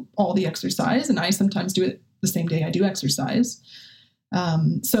do all the exercise. And I sometimes do it the same day I do exercise.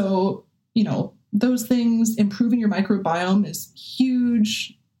 So, those things, improving your microbiome is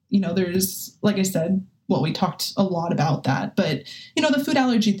huge. There's, like I said, we talked a lot about that, but, the food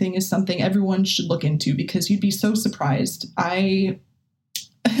allergy thing is something everyone should look into, because you'd be so surprised. I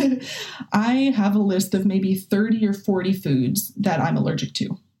I have a list of maybe 30 or 40 foods that I'm allergic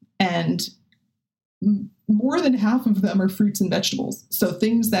to. And more than half of them are fruits and vegetables. So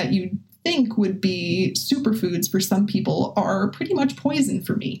things that you think would be superfoods for some people are pretty much poison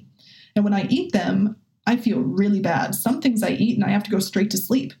for me. And when I eat them, I feel really bad. Some things I eat and I have to go straight to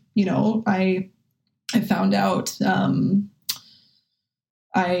sleep. I found out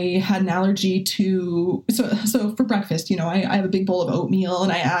I had an allergy to, so for breakfast, I have a big bowl of oatmeal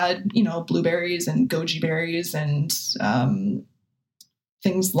and I add, blueberries and goji berries and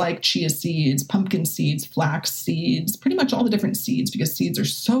things like chia seeds, pumpkin seeds, flax seeds, pretty much all the different seeds, because seeds are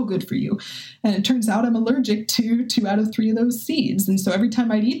so good for you. And it turns out I'm allergic to 2 out of 3 of those seeds. And so every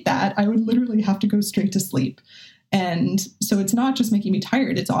time I'd eat that, I would literally have to go straight to sleep. And so it's not just making me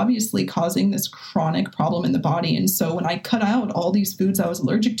tired, it's obviously causing this chronic problem in the body. And so when I cut out all these foods I was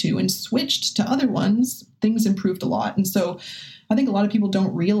allergic to and switched to other ones, things improved a lot. And so I think a lot of people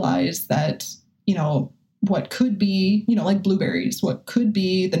don't realize that, what could be, like blueberries, what could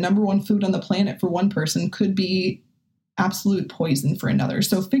be the number one food on the planet for one person could be absolute poison for another.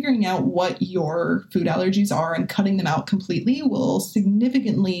 So figuring out what your food allergies are and cutting them out completely will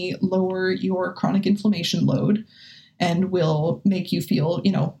significantly lower your chronic inflammation load and will make you feel,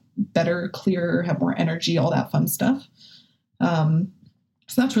 better, clearer, have more energy, all that fun stuff. So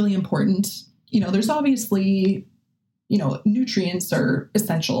that's really important. There's obviously, nutrients are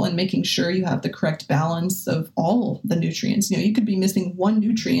essential, and making sure you have the correct balance of all the nutrients. You could be missing one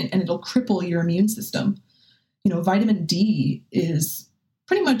nutrient and it'll cripple your immune system. Vitamin D is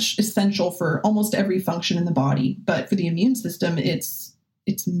pretty much essential for almost every function in the body, but for the immune system, it's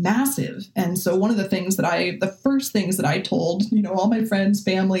massive. And so one of the first things that I told, all my friends,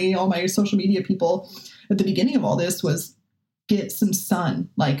 family, all my social media people at the beginning of all this was get some sun,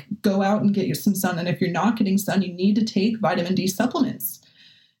 like go out and get you some sun. And if you're not getting sun, you need to take vitamin D supplements.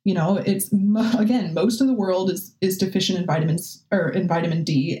 It's again, most of the world is deficient in vitamins or in vitamin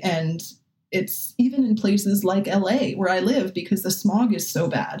D. And it's even in places like LA where I live because the smog is so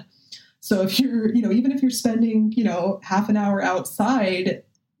bad. So if you're, even if you're spending, half an hour outside,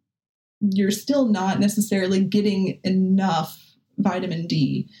 you're still not necessarily getting enough vitamin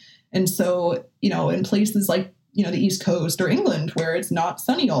D. And so, in places like, the East Coast or England where it's not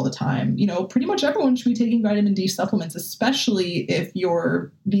sunny all the time, pretty much everyone should be taking vitamin D supplements, especially if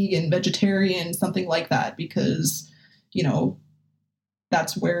you're vegan, vegetarian, something like that, because,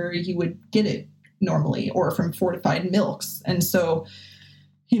 that's where you would get it normally, or from fortified milks. And so,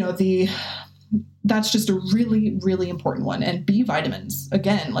 that's just a really, really important one. And B vitamins,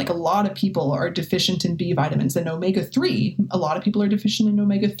 again, like a lot of people are deficient in B vitamins and omega-3. A lot of people are deficient in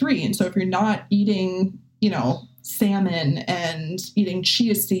omega-3. And so if you're not eating, salmon and eating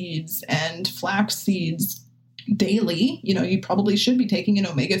chia seeds and flax seeds daily, you probably should be taking an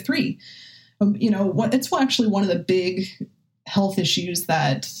omega-3. It's actually one of the big health issues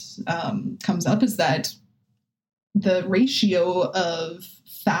that comes up is that the ratio of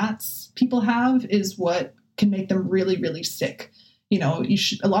fats people have is what can make them really, really sick.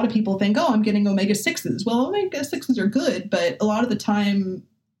 A lot of people think, I'm getting omega-6s. Well, omega-6s are good, but a lot of the time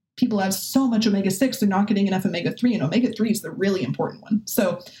people have so much omega-6, they're not getting enough omega-3, and omega-3 is the really important one.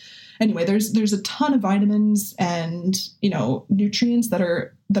 So anyway, there's a ton of vitamins and, nutrients that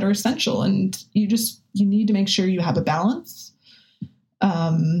are essential, and you need to make sure you have a balance.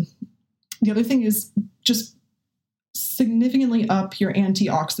 The other thing is just significantly up your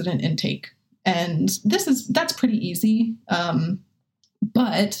antioxidant intake. And that's pretty easy.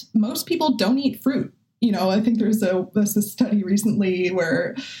 But most people don't eat fruit. I think there's a study recently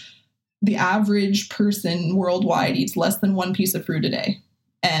where the average person worldwide eats less than 1 piece of fruit a day.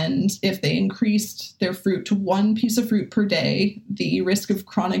 And if they increased their fruit to 1 piece of fruit per day, the risk of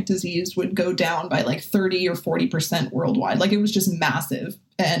chronic disease would go down by like 30 or 40% worldwide. Like it was just massive.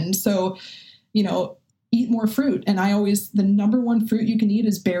 And so, eat more fruit. And the number one fruit you can eat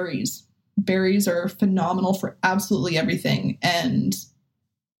is berries. Berries are phenomenal for absolutely everything. And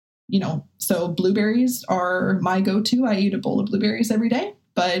so blueberries are my go-to. I eat a bowl of blueberries every day,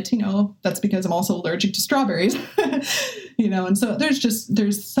 but, that's because I'm also allergic to strawberries, and so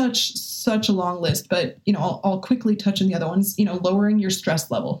there's such a long list, but, I'll quickly touch on the other ones, lowering your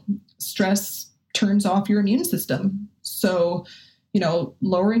stress level. Stress turns off your immune system. So,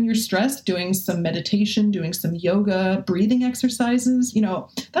 lowering your stress, doing some meditation, doing some yoga, breathing exercises,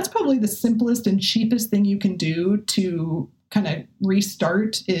 that's probably the simplest and cheapest thing you can do to kind of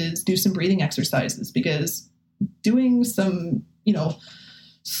restart is do some breathing exercises, because doing some,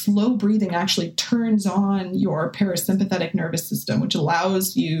 slow breathing actually turns on your parasympathetic nervous system, which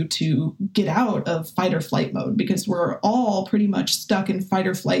allows you to get out of fight or flight mode, because we're all pretty much stuck in fight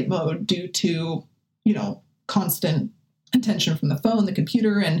or flight mode due to, constant attention from the phone, the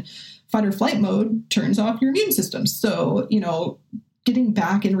computer, and fight or flight mode turns off your immune system. So, getting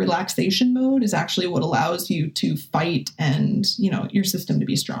back in relaxation mode is actually what allows you to fight and, your system to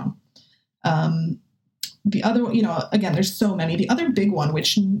be strong. The other, again, there's so many. The other big one,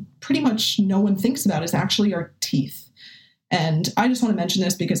 which pretty much no one thinks about, is actually our teeth. And I just want to mention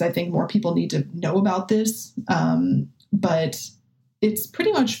this because I think more people need to know about this. But it's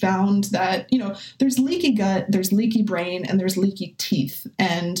pretty much found that, there's leaky gut, there's leaky brain, and there's leaky teeth.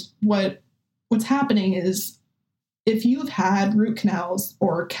 And what's happening is, if you've had root canals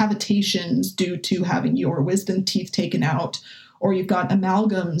or cavitations due to having your wisdom teeth taken out, or you've got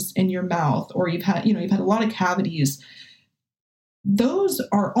amalgams in your mouth, or you've had a lot of cavities, those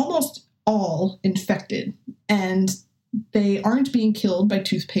are almost all infected, and they aren't being killed by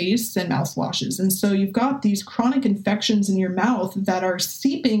toothpaste and mouthwashes. And so you've got these chronic infections in your mouth that are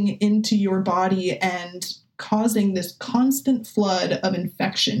seeping into your body and causing this constant flood of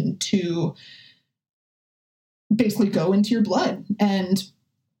infection to basically go into your blood. And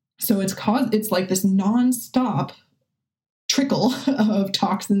so it's like this nonstop trickle of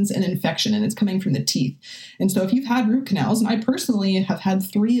toxins and infection, and it's coming from the teeth. And so if you've had root canals, and I personally have had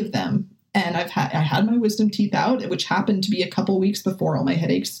 3 of them, and I had my wisdom teeth out, which happened to be a couple weeks before all my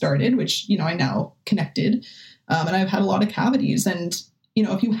headaches started, which, I now connected. And I've had a lot of cavities. And,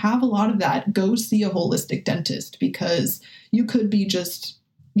 if you have a lot of that, go see a holistic dentist, because you could be just,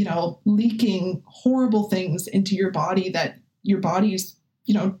 leaking horrible things into your body that your body's,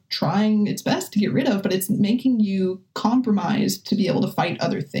 trying its best to get rid of, but it's making you compromised to be able to fight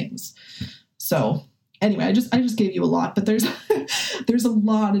other things. So anyway, I just gave you a lot, but there's a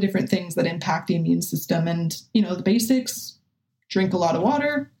lot of different things that impact the immune system. And, the basics: drink a lot of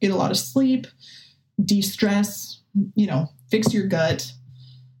water, get a lot of sleep, de-stress, fix your gut,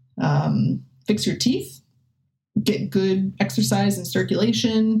 fix your teeth, get good exercise and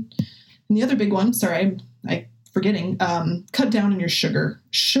circulation. And the other big one, sorry, I'm forgetting, cut down on your sugar.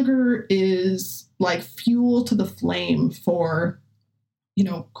 Sugar is like fuel to the flame for,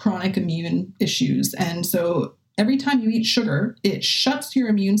 chronic immune issues. And so every time you eat sugar, it shuts your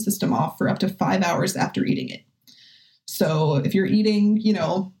immune system off for up to 5 hours after eating it. So if you're eating,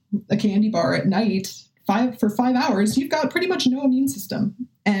 a candy bar at night, for 5 hours, you've got pretty much no immune system.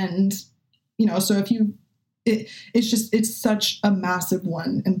 And, so if it's such a massive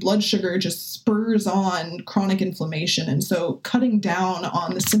one, and blood sugar just spurs on chronic inflammation. And so cutting down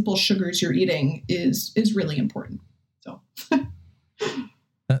on the simple sugars you're eating is really important. So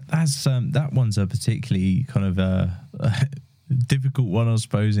that one's a particularly kind of a difficult one, I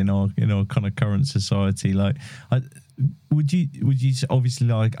suppose, in our kind of current society. Like, would you obviously,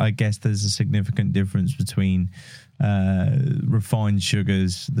 like, I guess there's a significant difference between refined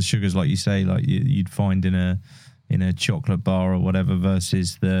sugars, the sugars like you say, like you'd find in a chocolate bar or whatever,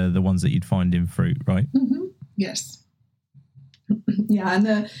 versus the ones that you'd find in fruit, right? Mm-hmm. Yes. Yeah,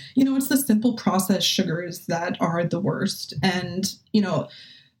 and it's the simple processed sugars that are the worst. And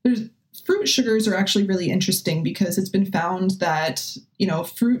there's fruit sugars are actually really interesting, because it's been found that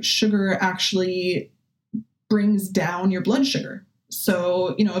fruit sugar actually brings down your blood sugar.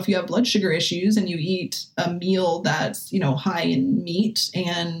 So, if you have blood sugar issues and you eat a meal that's, high in meat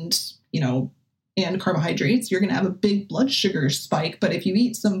and carbohydrates, you're going to have a big blood sugar spike. But if you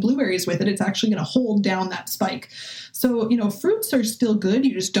eat some blueberries with it, it's actually going to hold down that spike. So, fruits are still good.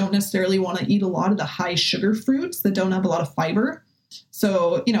 You just don't necessarily want to eat a lot of the high sugar fruits that don't have a lot of fiber.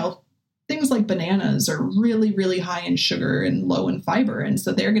 So, things like bananas are really, really high in sugar and low in fiber. And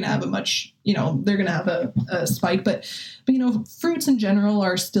so they're going to have a spike, but fruits in general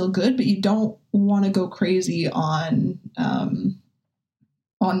are still good, but you don't want to go crazy on them,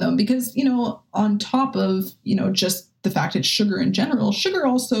 because, on top of, just the fact it's sugar in general, sugar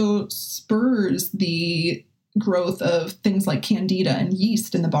also spurs the growth of things like candida and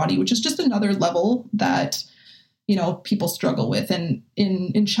yeast in the body, which is just another level that people struggle with. And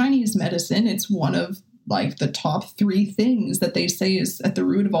in Chinese medicine, it's one of like the top 3 things that they say is at the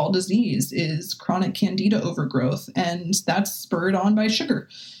root of all disease is chronic candida overgrowth. And that's spurred on by sugar.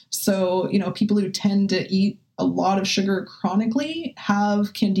 So, people who tend to eat a lot of sugar chronically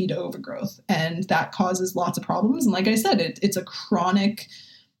have candida overgrowth, and that causes lots of problems. And like I said, it's a chronic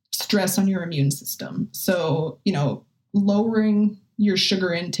stress on your immune system. So, lowering your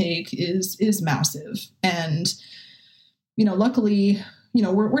sugar intake is massive. And, luckily,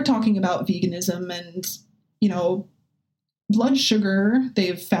 we're talking about veganism, and, blood sugar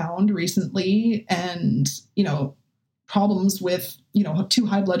they've found recently, and, problems with, too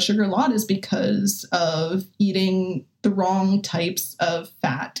high blood sugar a lot is because of eating the wrong types of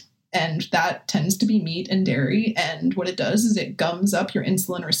fat. And that tends to be meat and dairy. And what it does is it gums up your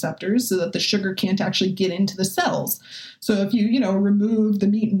insulin receptors so that the sugar can't actually get into the cells. So if you, remove the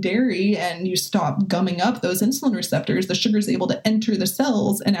meat and dairy and you stop gumming up those insulin receptors, the sugar is able to enter the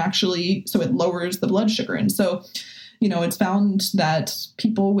cells and actually, so it lowers the blood sugar. And so, it's found that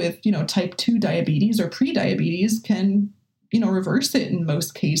people with, type 2 diabetes or pre-diabetes can, reverse it in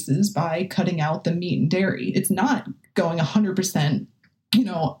most cases by cutting out the meat and dairy. It's not going 100%,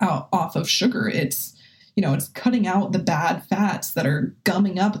 out off of sugar. It's cutting out the bad fats that are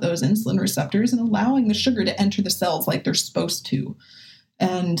gumming up those insulin receptors and allowing the sugar to enter the cells like they're supposed to.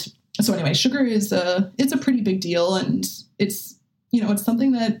 And so anyway, sugar it's a pretty big deal. And it's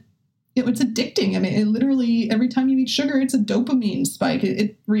something that, it's addicting. I mean, it literally, every time you eat sugar, it's a dopamine spike.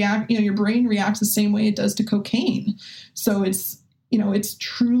 Your brain reacts the same way it does to cocaine. So it's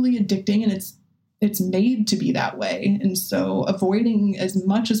truly addicting, and it's made to be that way. And so avoiding as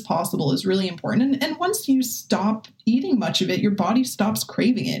much as possible is really important. And once you stop eating much of it, your body stops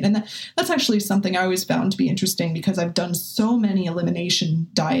craving it. And that's actually something I always found to be interesting, because I've done so many elimination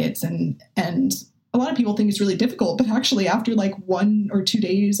diets, and a lot of people think it's really difficult, but actually after like 1 or 2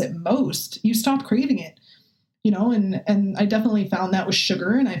 days at most, you stop craving it, and I definitely found that with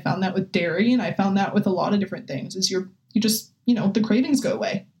sugar, and I found that with dairy, and I found that with a lot of different things, is you just, the cravings go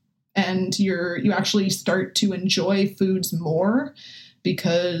away, and you actually start to enjoy foods more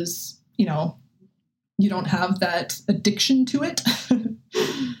because, you don't have that addiction to it.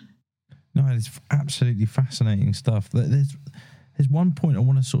 No, it's absolutely fascinating stuff. There's one point I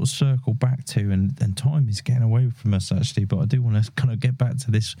want to sort of circle back to, and time is getting away from us actually, but I do want to kind of get back to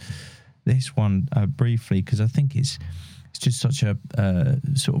this one briefly, because I think it's just such a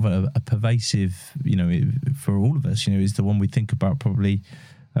sort of a pervasive, for all of us, is the one we think about probably,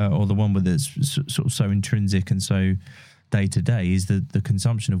 or the one that's sort of so intrinsic and so day to day, is the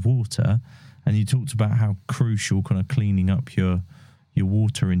consumption of water. And you talked about how crucial kind of cleaning up your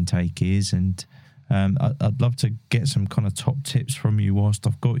water intake is, and I'd love to get some kind of top tips from you whilst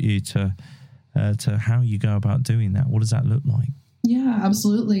I've got you to how you go about doing that. What does that look like? Yeah,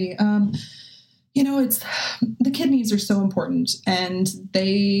 absolutely. It's the kidneys are so important, and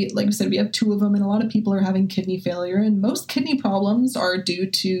they, like I said, we have 2 of them, and a lot of people are having kidney failure, and most kidney problems are due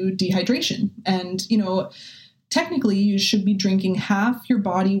to dehydration. And, technically you should be drinking half your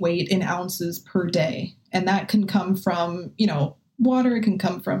body weight in ounces per day. And that can come from, water. It can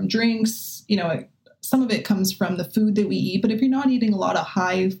come from drinks, some of it comes from the food that we eat. But if you're not eating a lot of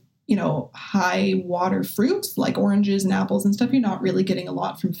high water fruits like oranges and apples and stuff, you're not really getting a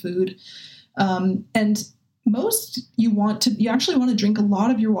lot from food. And most you actually want to drink a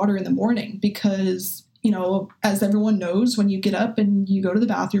lot of your water in the morning, because, as everyone knows, when you get up and you go to the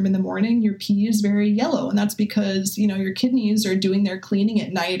bathroom in the morning, your pee is very yellow. And that's because, your kidneys are doing their cleaning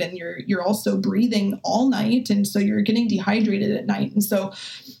at night, and you're also breathing all night. And so you're getting dehydrated at night. And so,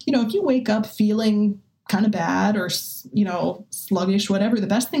 if you wake up feeling kind of bad or, sluggish, whatever, the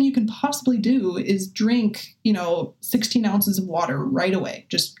best thing you can possibly do is drink, 16 ounces of water right away.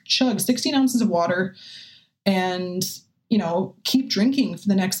 Just chug 16 ounces of water and, keep drinking for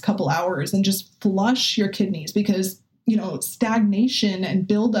the next couple hours and just flush your kidneys, because, stagnation and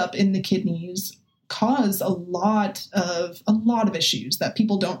buildup in the kidneys cause a lot of issues that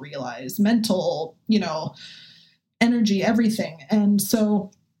people don't realize, mental, energy, everything. And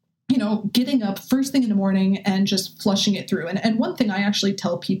so, getting up first thing in the morning and just flushing it through. And one thing I actually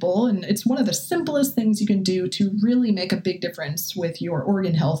tell people, and it's one of the simplest things you can do to really make a big difference with your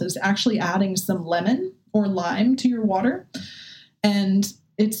organ health, is actually adding some lemon or lime to your water. And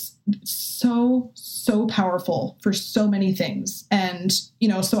it's so powerful for so many things. And,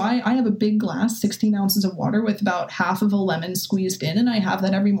 so I have a big glass, 16 ounces of water with about half of a lemon squeezed in, and I have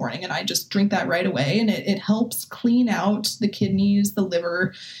that every morning, and I just drink that right away. And it helps clean out the kidneys, the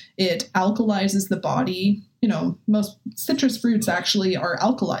liver. It alkalizes the body. Most citrus fruits actually are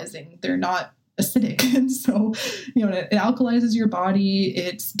alkalizing. They're not acidic. And so, it alkalizes your body.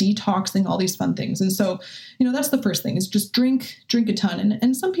 It's detoxing, all these fun things. And so, that's the first thing, is just drink a ton.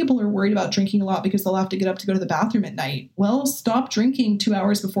 And some people are worried about drinking a lot because they'll have to get up to go to the bathroom at night. Well, stop drinking 2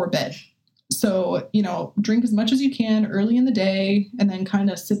 hours before bed. So, drink as much as you can early in the day and then kind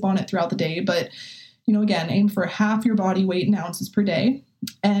of sip on it throughout the day. But, again, aim for half your body weight in ounces per day.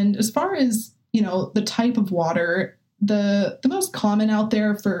 And as far as, the type of water, the most common out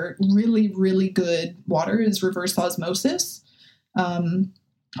there for really, really good water is reverse osmosis.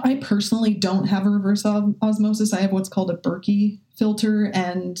 I personally don't have a reverse osmosis. I have what's called a Berkey filter.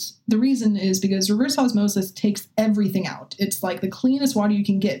 And the reason is because reverse osmosis takes everything out. It's like the cleanest water you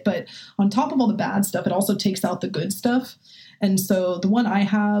can get. But on top of all the bad stuff, it also takes out the good stuff. And so the one I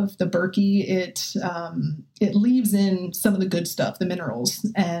have, the Berkey, it leaves in some of the good stuff, the minerals.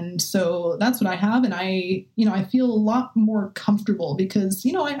 And so that's what I have. And I feel a lot more comfortable because,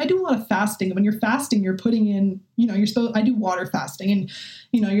 I do a lot of fasting. When you're fasting, you're putting in, I do water fasting and,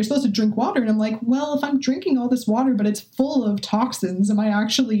 you're supposed to drink water. And I'm like, well, if I'm drinking all this water, but it's full of toxins, am I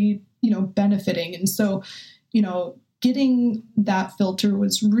actually, benefiting? And so, getting that filter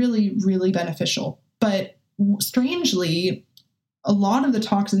was really, really beneficial. But strangely, a lot of the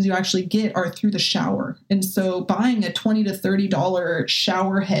toxins you actually get are through the shower. And so buying a $20 to $30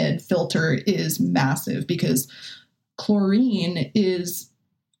 shower head filter is massive because chlorine is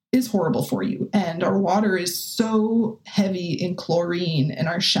horrible for you. And our water is so heavy in chlorine in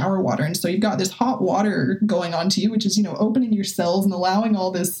our shower water. And so you've got this hot water going on to you, which is, opening your cells and allowing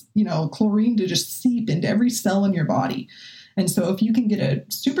all this, chlorine to just seep into every cell in your body. And so if you can get a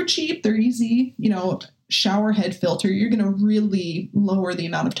super cheap, they're easy, shower head filter, you're going to really lower the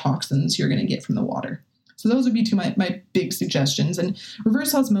amount of toxins you're going to get from the water. So those would be two of my big suggestions. And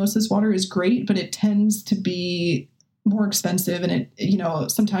reverse osmosis water is great, but it tends to be more expensive. And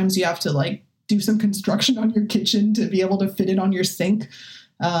it, sometimes you have to do some construction on your kitchen to be able to fit it on your sink.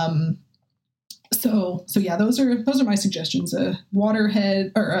 So yeah, those are my suggestions: a water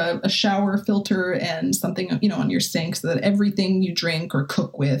head or a shower filter and something, on your sink so that everything you drink or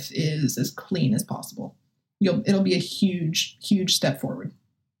cook with is as clean as possible. It'll be a huge, huge step forward.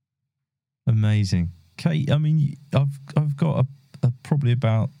 Amazing. Kate, I mean, I've got a probably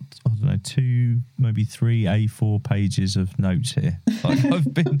about, 2, maybe 3 A4 pages of notes here.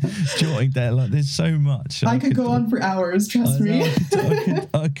 I've been jotting down, there's so much. I could go on for hours, trust me.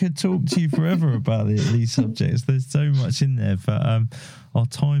 I could talk to you forever about these subjects. There's so much in there, but our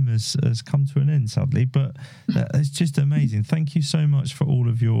time has come to an end, sadly. But it's just amazing. Thank you so much for all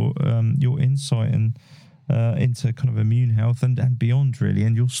of your insight and into kind of immune health and beyond, really.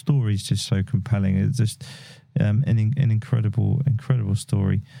 And your story is just so compelling. It's just an incredible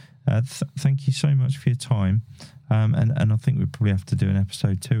story. Thank you so much for your time. And I think we probably have to do an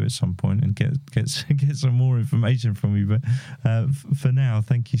episode 2 at some point and get some more information from you. But for now,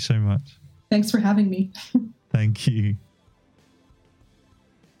 thank you so much. Thanks for having me. Thank you.